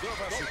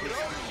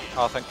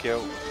 Oh, thank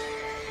you.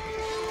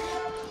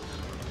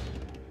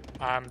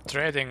 I'm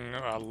trading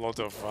a lot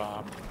of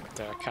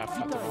the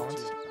cafe at the moment.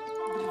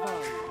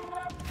 Drwal.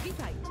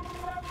 Witajcie.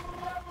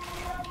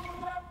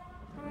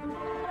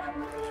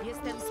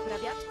 Jestem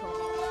sprawiaczką.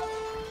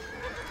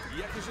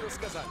 Jakieś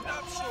rozkazania?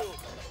 Naprzód!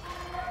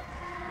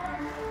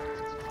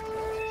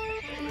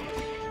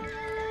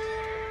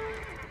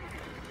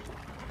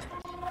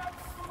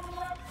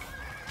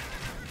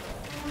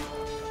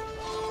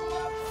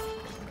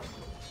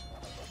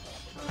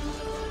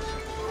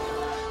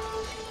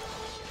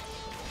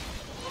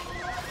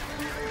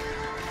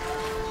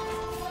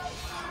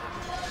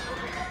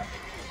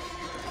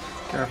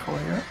 Careful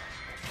here.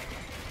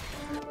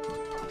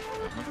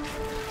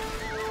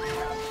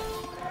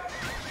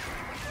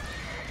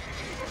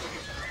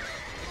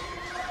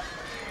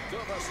 Do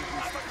waszych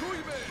ust.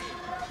 Atakujmy!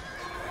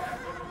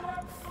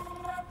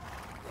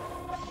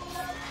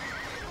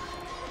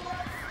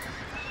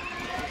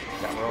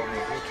 Yeah, we're all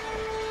moving.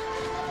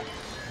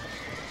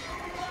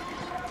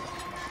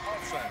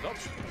 Owszem,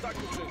 dobrze, tak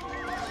uczynię.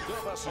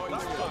 Do waszych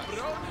ust. Do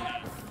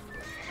broni!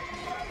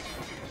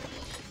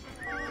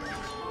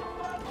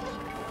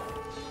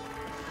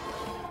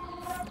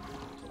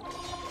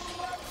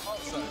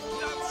 Owszem,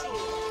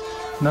 naprzód!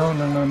 No,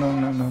 no, no, no,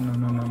 no, no, no,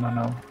 no, no, no,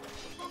 no.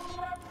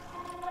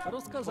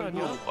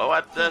 Rozkazania. Well,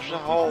 what? There's a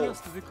whole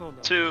Natychmiast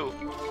wykonać. 2,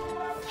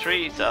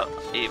 3, so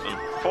even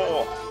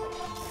 4.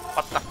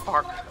 What the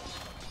fuck?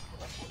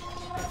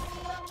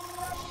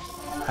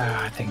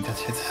 I think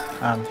that's it.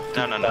 I'm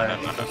No, no, no, tired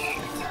no, no, of no. this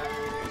shit.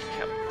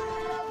 Yep.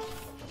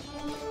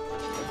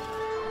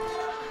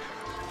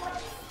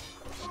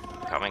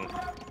 Coming.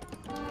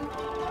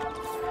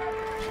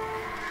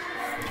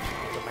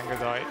 The Mango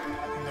die.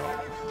 No,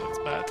 that's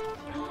bad.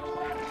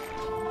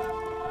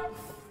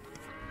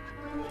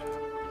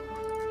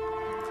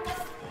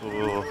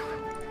 Ooh.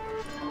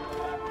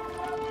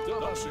 Do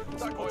waszych ust.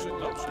 Tak uczynię.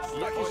 Dobrze,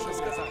 jakieś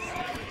rozkazania?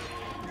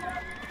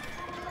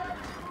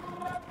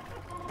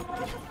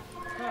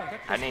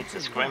 I need the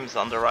scrims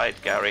on the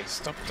right, Gary.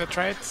 Stop the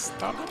trade,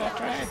 stop the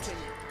trade.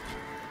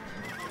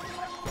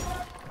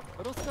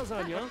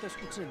 Rozkazania też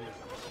uczynię.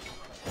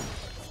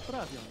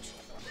 Sprawiacz.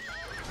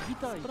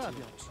 Witaj,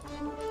 sprawiacz.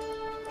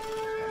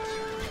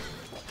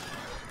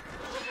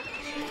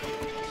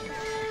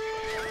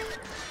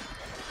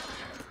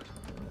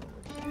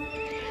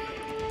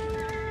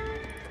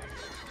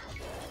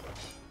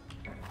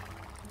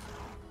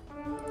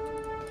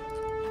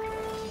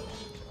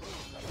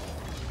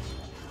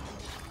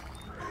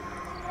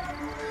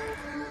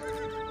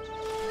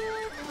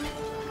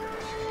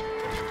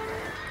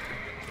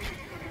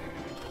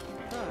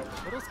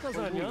 Tak,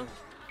 rozkazania.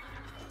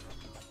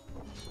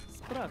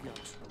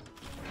 Sprawiacz.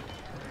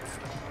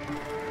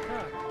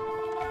 Tak.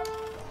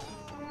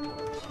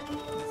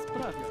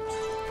 Sprawiacz.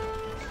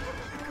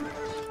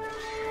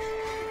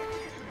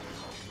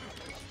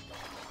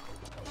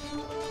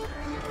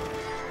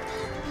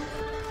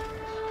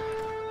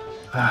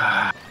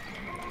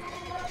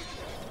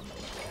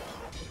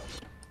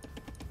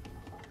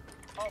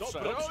 Do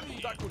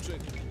broni! Tak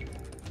uczynię.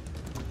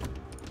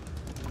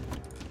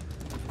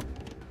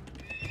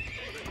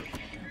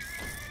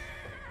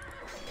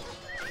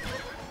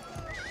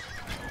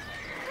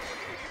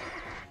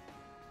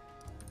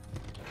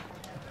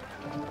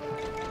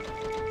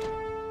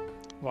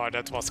 Wow,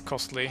 that was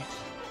costly.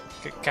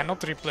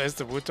 Cannot replace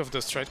the wood of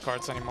the straight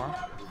cards anymore.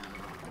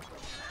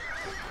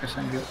 Yes,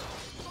 I'm good.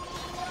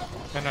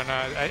 Uh, No,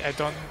 I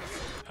don't.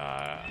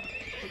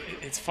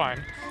 It's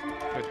fine,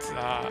 but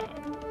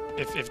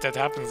if that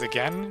happens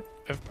again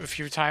a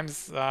few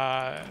times,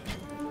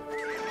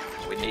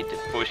 We need to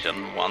push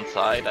on one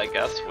side, I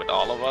guess, with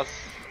all of us.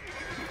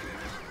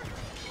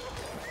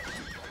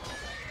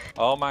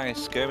 All my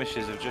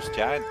skirmishes have just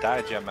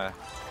died, Gemma.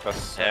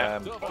 Because Yeah.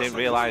 didn't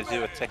realise you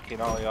were taking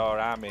all your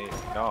army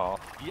north.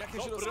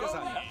 Jakieś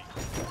rozkazania?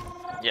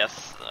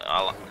 Yes,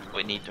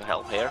 we need to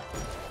help here.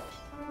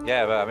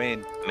 Yeah, but I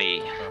mean,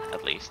 Me,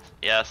 at least.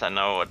 Yes, I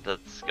know what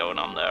that's going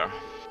on there.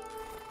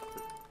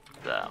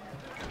 The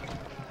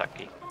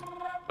Tucky.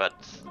 But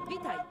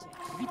Witajcie.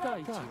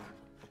 Witajcie.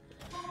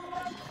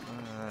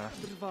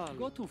 Drwal.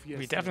 Gotów we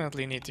jestem.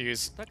 definitely need to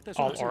use Tak też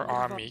all uczynię. our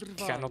army.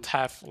 Drwal. Cannot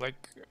have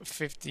like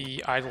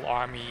 50 idle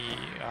army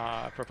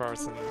per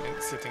person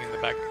sitting in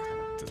the back.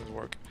 Doesn't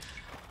work.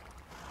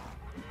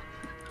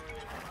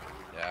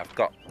 yeah, I've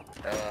got.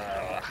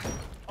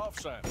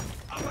 Owszem,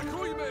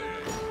 atakujmy!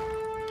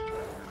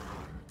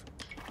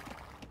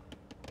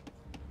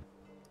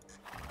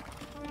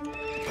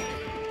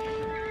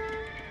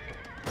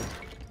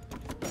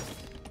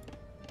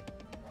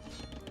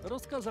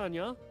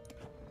 Rozkazania.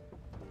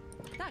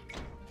 Tak.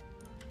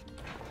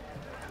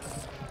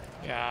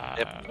 Yeah,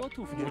 Yep.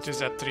 Gotów wood jestem.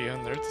 is at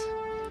 300.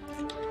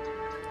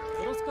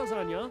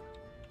 Rozkazania.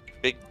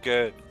 Big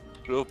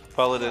group of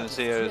paladins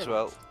here as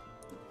well.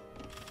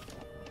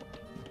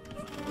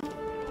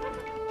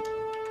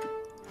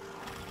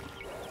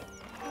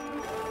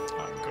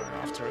 I'm going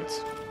after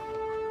it.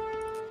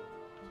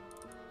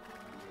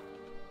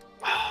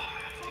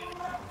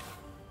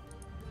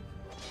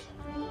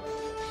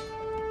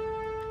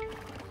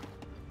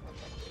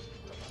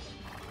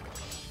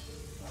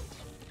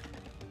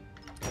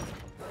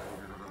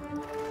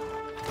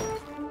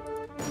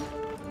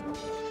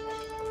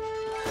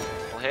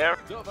 here,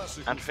 Do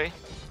waszych Entropy.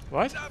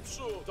 What?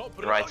 naprzód! Do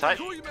The right side.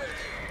 atakujmy!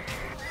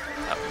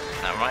 Oh,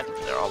 never mind,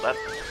 they're all dead.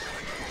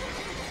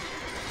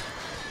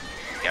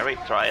 Gary,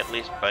 try at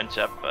least bunch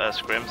up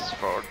scrims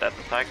for that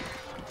attack.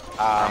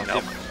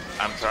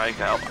 I'm trying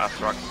to help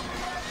Atrox.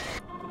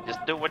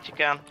 Just do what you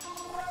can.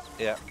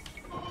 Yeah.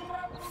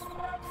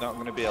 Not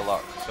going to be a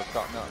lot because I've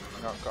got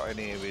not got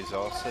any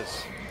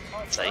resources.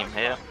 Same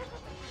here.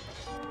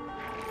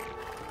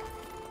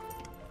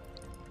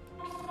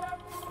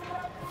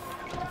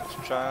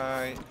 Let's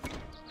try.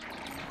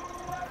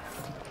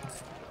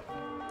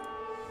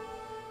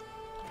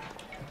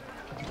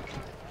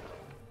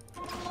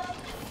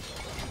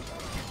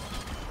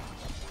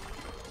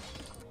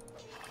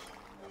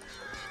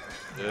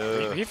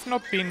 We've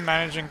not been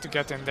managing to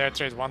get in their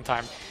trade one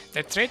time.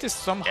 Their trade is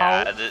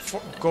somehow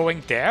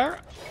going there.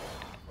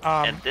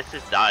 And this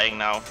is dying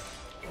now.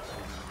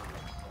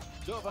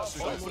 Do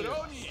waszych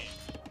broni!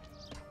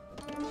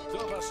 Do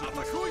waszych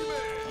atakujmy!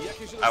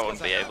 Jakieś I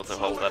won't be able to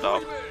hold that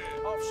off.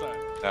 Owszem.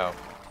 No.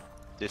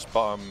 This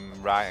bottom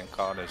right hand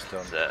corner is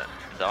done.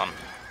 It's done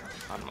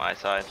on my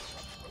side.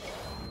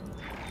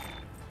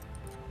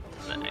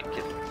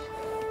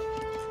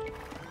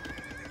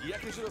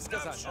 Jakieś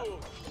rozkazania?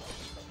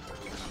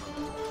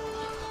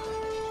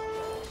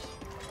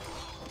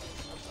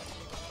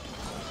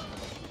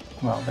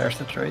 Well, there's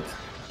the trade.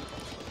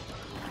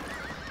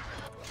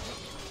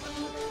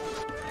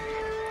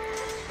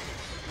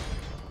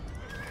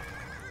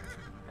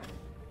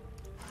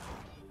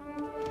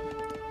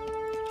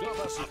 Do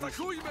waszych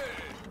atakujmy!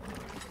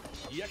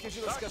 Jakieś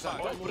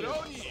rozkazania? Do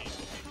broni!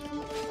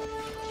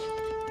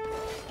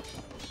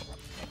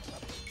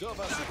 Do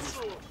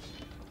waszych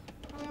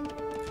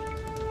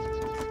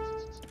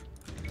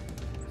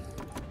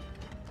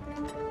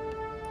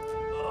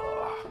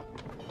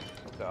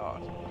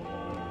God.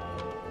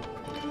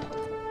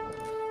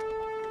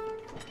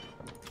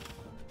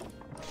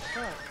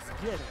 Tak,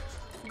 zbierać.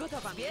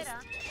 Gotowa jest.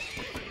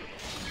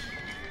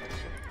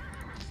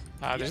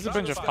 There's a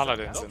bunch of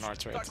paladins in our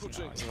trade now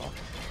as well.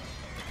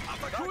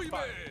 atakujmy!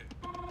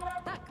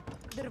 Tak,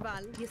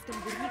 Drwal, jestem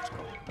górniczką.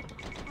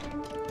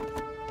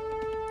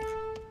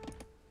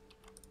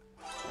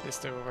 Is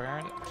there over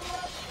here?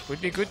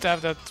 Would be good to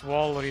have that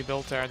wall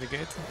rebuilt there at the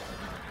gate.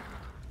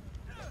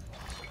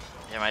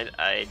 Yeah, mate,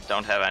 I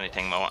don't have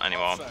anything more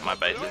anymore. My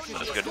base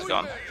is as good as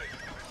gone.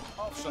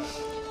 Owszem.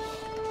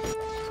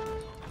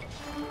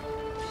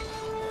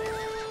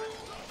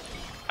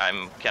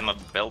 I cannot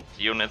build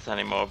units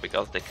anymore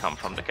because they come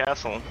from the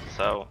castle,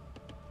 so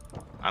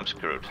I'm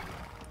screwed.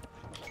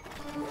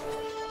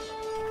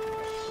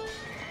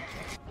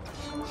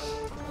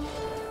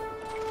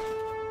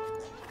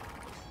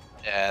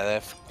 Yeah,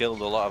 they've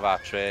killed a lot of our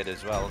trade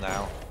as well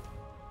now.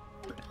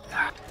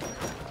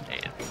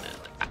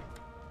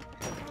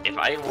 If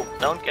I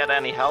don't get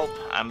any help,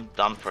 I'm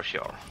done for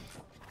sure.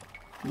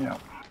 Yeah.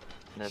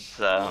 It's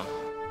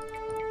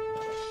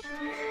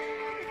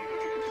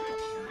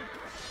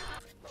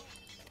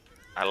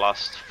I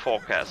lost 4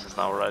 castles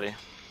now already.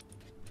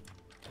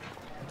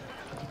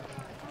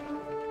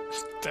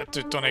 The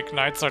Teutonic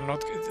Knights are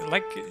not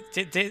like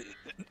they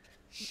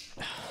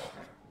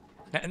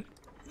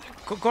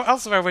go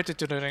elsewhere with the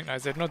Teutonic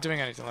Knights. They're not doing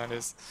anything like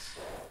this.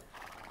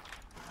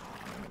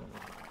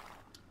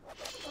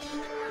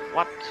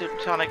 What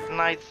Teutonic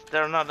Knights?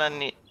 There are not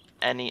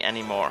any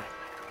anymore.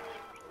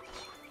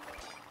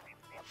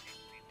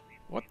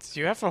 What?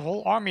 You have a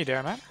whole army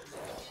there, man.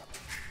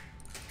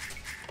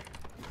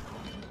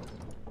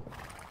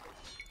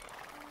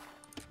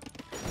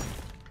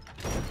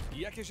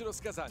 Jakieś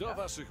rozkazania? Do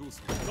waszych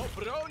usług. Do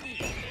broni!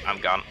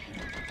 I'm gone.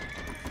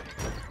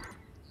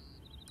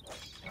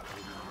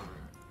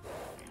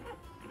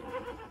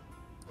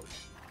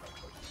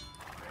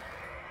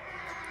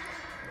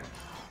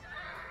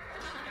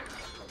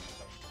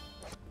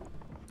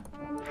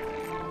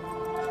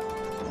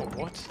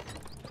 What?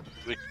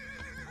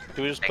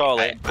 Do we just call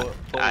it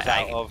put us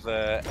out of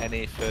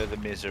any further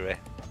misery?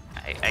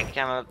 I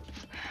cannot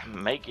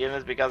make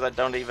units because I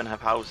don't even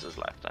have houses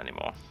left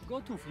anymore.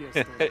 Gotów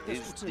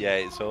jestem.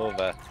 Yeah, it's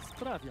over.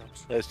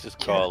 Sprawiacz. Let's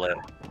just call it.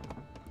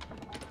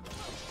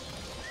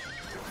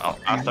 Well,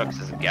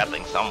 Astox is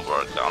getting some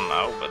work done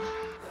now, but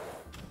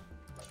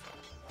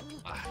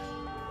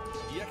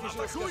Jakieś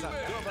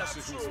rozkazania? Do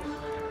waszych usług.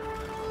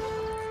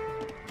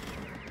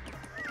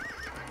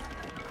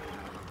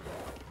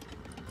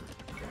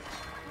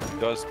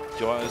 Do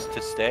you want us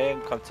to stay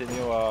and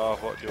continue, or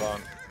what do you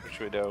want? What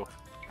should we do?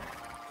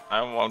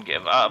 I won't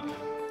give up,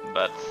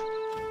 but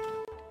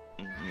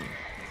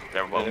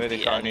there won't Anybody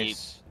be got any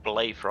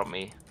play from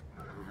me.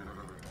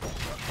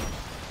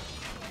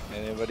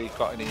 Anybody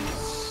got any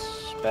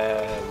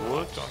spare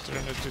wood? Don't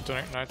turn the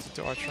Teutonic Knights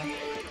into archer.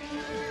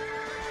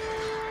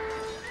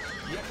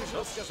 Jakieś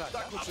rozkazania?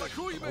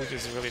 Atakujmy! Wood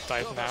is really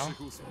tight Do now.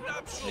 waszych usług.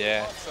 Naprzód!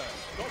 Yeah. Owszem.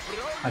 Do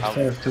broni! I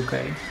still have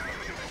 2k.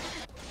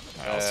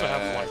 I also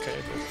have 1k,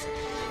 but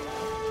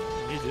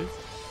need it.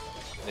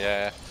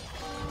 Yeah.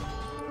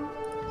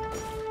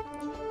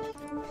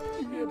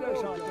 Nie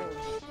uderzam.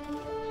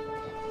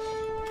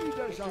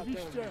 Idę za tym.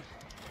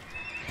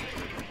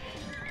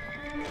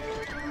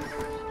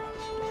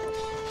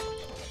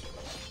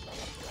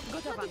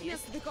 Gotowa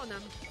jest,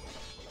 wykonam.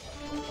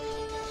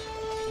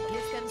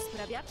 Jestem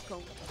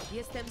sprawiaczką.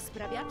 Jestem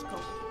sprawiaczką.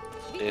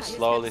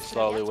 They're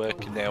slowly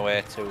working their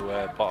way to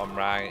bottom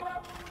right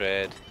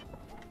trade.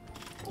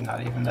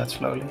 Not even that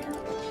slowly.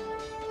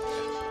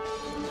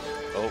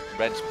 Oh,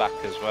 red's back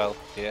as well.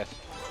 Yeah.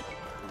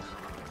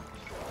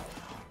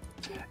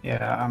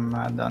 Yeah, I'm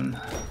done.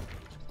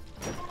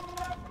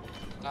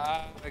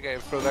 Ah, they're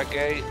getting through that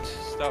gate.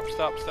 Stop,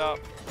 stop, stop.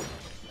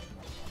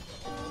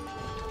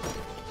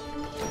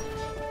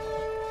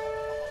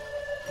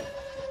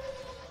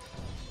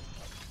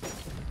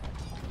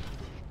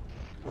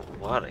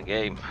 What a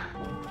game.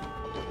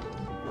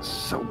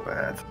 So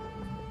bad.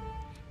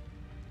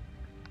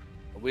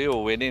 We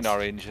were winning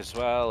orange as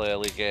well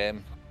early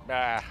game.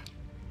 Ah.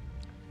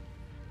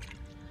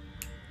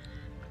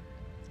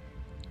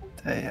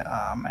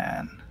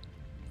 Man.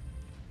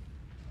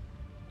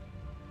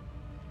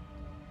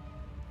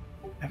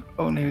 If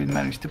only we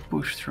managed to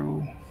push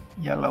through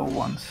yellow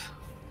once.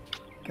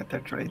 Get their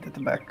trade at the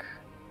back.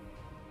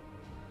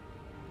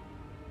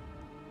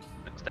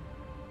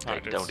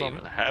 They don't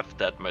even have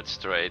that much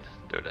trade,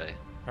 do they?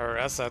 Or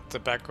as at the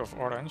back of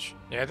orange.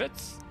 Yeah,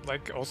 that's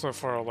like also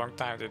for a long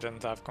time they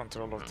didn't have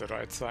control of the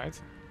right side.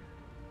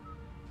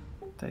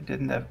 They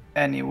didn't have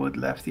any wood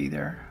left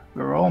either.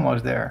 We were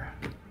almost there.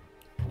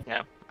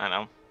 Yeah, I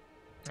know.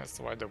 That's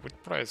why the wood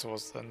price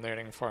was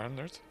nearing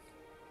 400.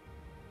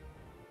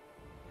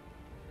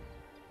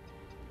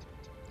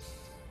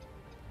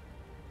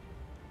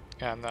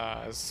 And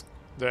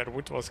their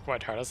wood was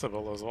quite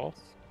harassable as well.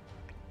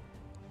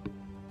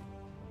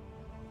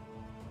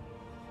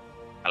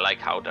 I like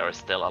how there is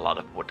still a lot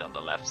of wood on the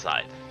left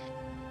side.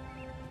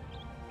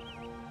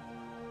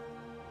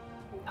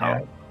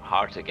 Yeah.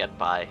 Hard to get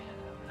by.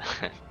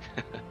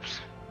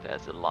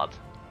 There's a lot.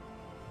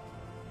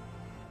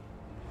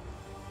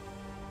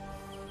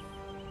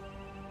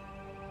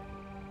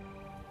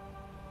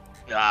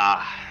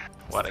 Ah,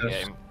 what a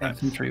game.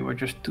 Infantry were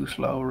just too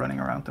slow running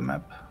around the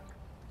map.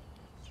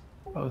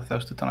 Both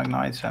those Teutonic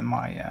Knights and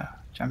my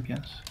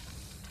champions.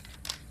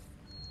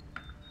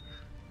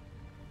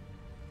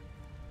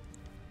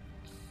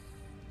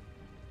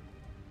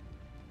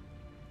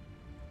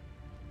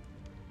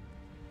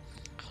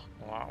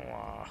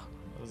 Wow,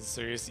 a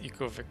serious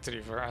eco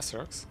victory for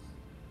Asrox.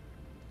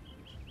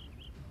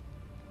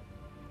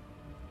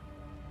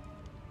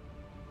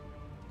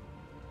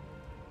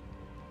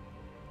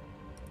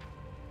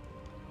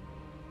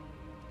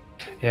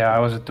 Yeah, I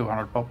was at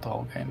 200 pop the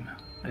whole game,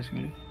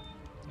 basically.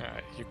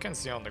 You can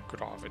see on the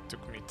graph it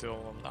took me till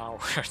an hour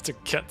to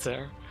get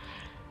there.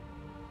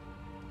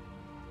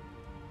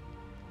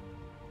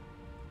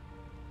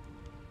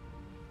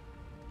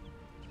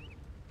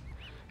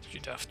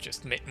 Should have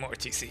just made more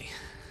TC.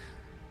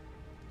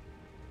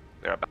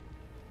 We're about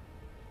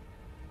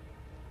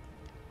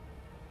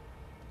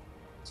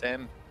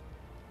Same.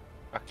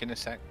 Back in a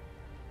sec.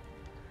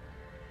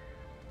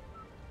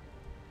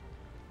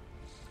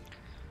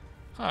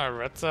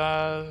 Red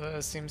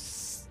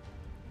seems...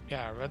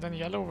 Yeah, red and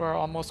yellow were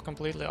almost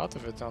completely out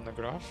of it on the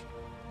graph.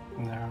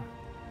 Yeah.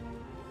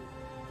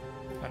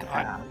 And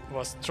I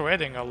was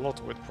trading a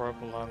lot with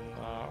purple and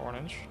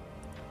orange.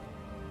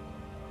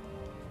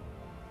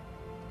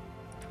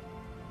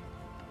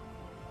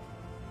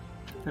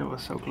 It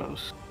was so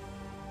close.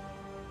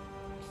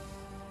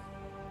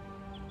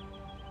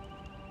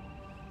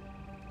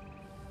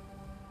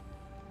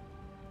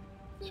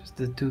 Just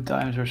the 2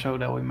 times or so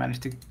that we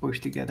managed to push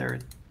together,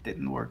 it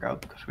didn't work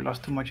out because we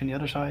lost too much on the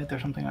other side or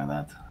something like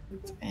that.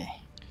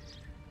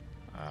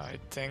 I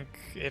think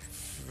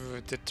if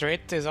the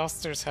trade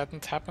disasters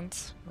hadn't happened,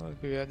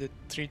 we had it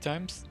 3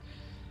 times.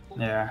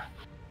 Yeah.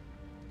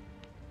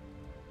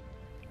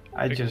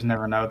 I just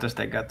never noticed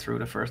they got through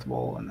the first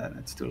wall and then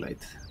it's too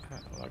late.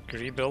 Like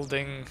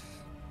rebuilding,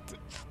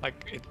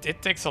 like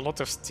it takes a lot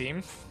of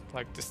steam.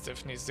 Like the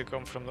stuff needs to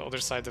come from the other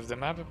side of the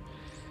map,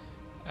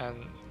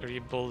 and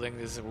rebuilding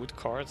these wood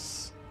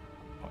cards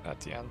at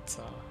the end,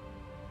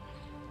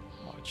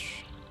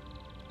 much.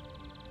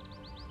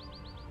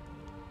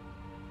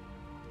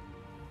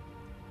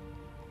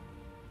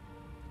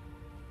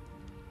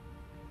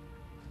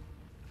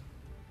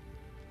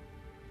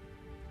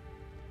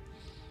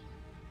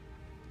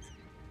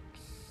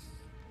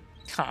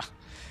 Ha.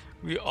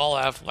 We all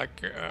have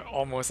like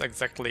almost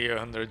exactly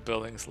 100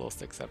 buildings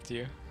lost except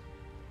you.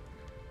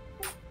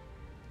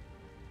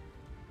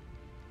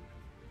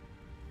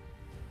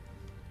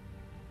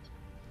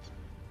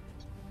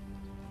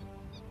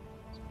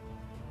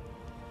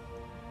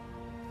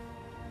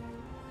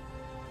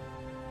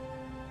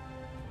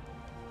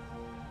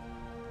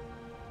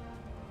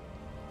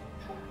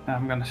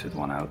 I'm gonna sit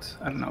one out.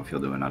 I don't know if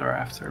you'll do another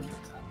after, but...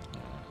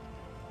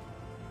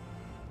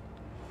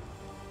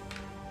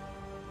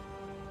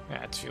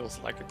 Yeah, it feels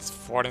like it's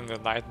 4 in the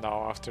night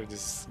now after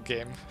this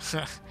game.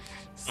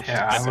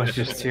 Yeah, I was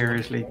just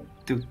seriously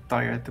too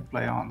tired to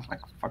play on.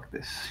 Like, fuck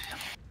this.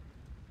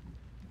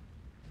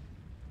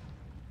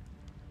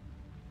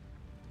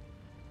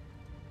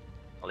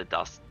 Well, it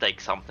does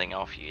take something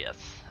off you, yes.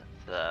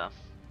 It's, the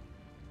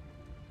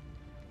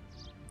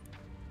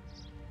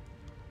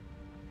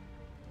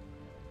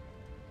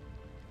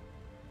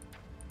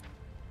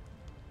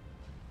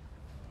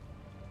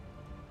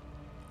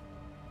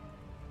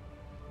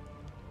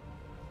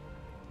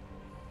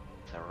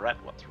red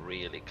was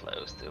really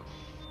close to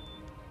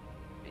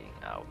being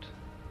out.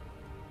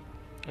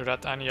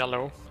 Red and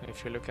yellow,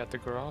 if you look at the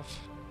graph.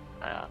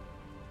 Yeah.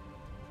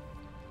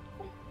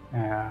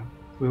 Yeah,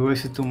 we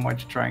wasted too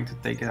much trying to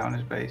take down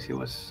his base. He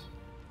was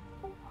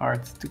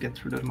hard to get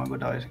through those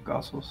Mangonel and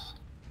castles.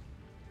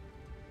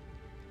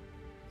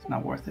 It's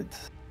not worth it.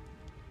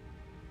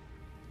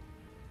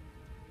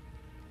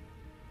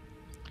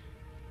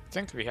 I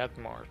think we had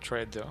more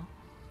trade though.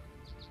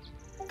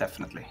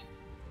 Definitely.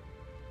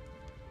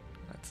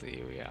 Let's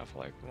see, we have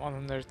like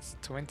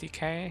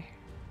 120k.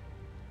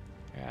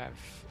 We have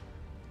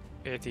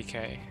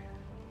 80k.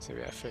 So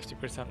we have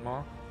 50%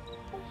 more.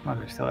 Well,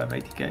 we still have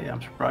 80k,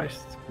 I'm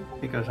surprised.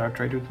 Because our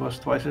trade route was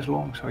twice as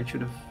long, so it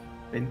should have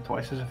been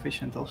twice as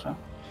efficient also.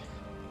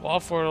 Well,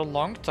 for a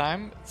long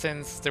time,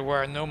 since there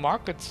were no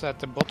markets at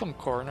the bottom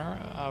corner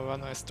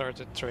when I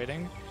started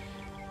trading,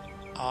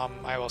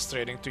 I was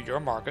trading to your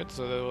market,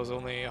 so that was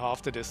only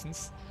half the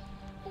distance.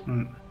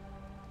 Hmm.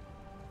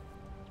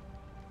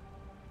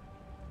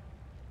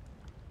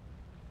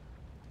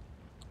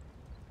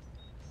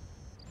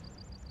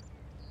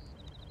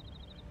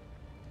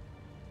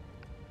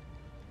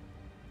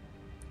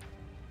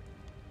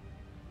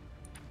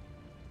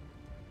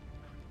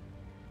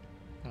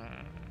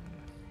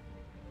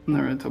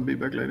 Alright, I'll be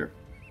back later.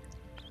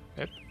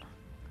 Yep.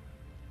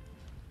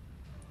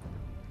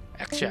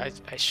 Actually,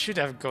 I should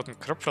have gotten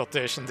crop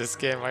rotation this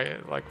game. I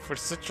like for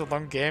such a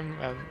long game,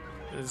 and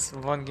there's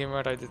one game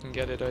where I didn't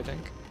get it. I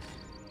think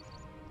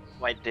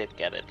I did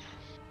get it.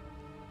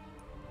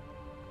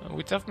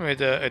 we definitely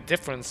made a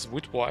difference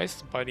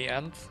wood-wise by the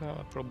end,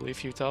 probably a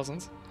few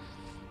thousand.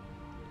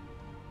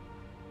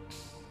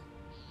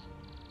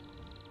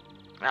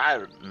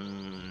 I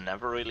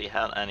never really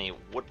had any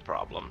wood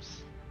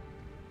problems.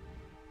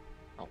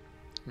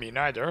 Me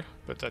neither,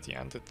 but at the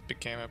end it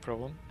became a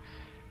problem.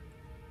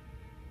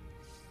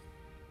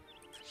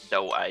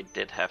 Though I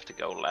did have to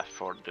go left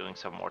for doing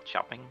some more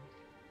chopping.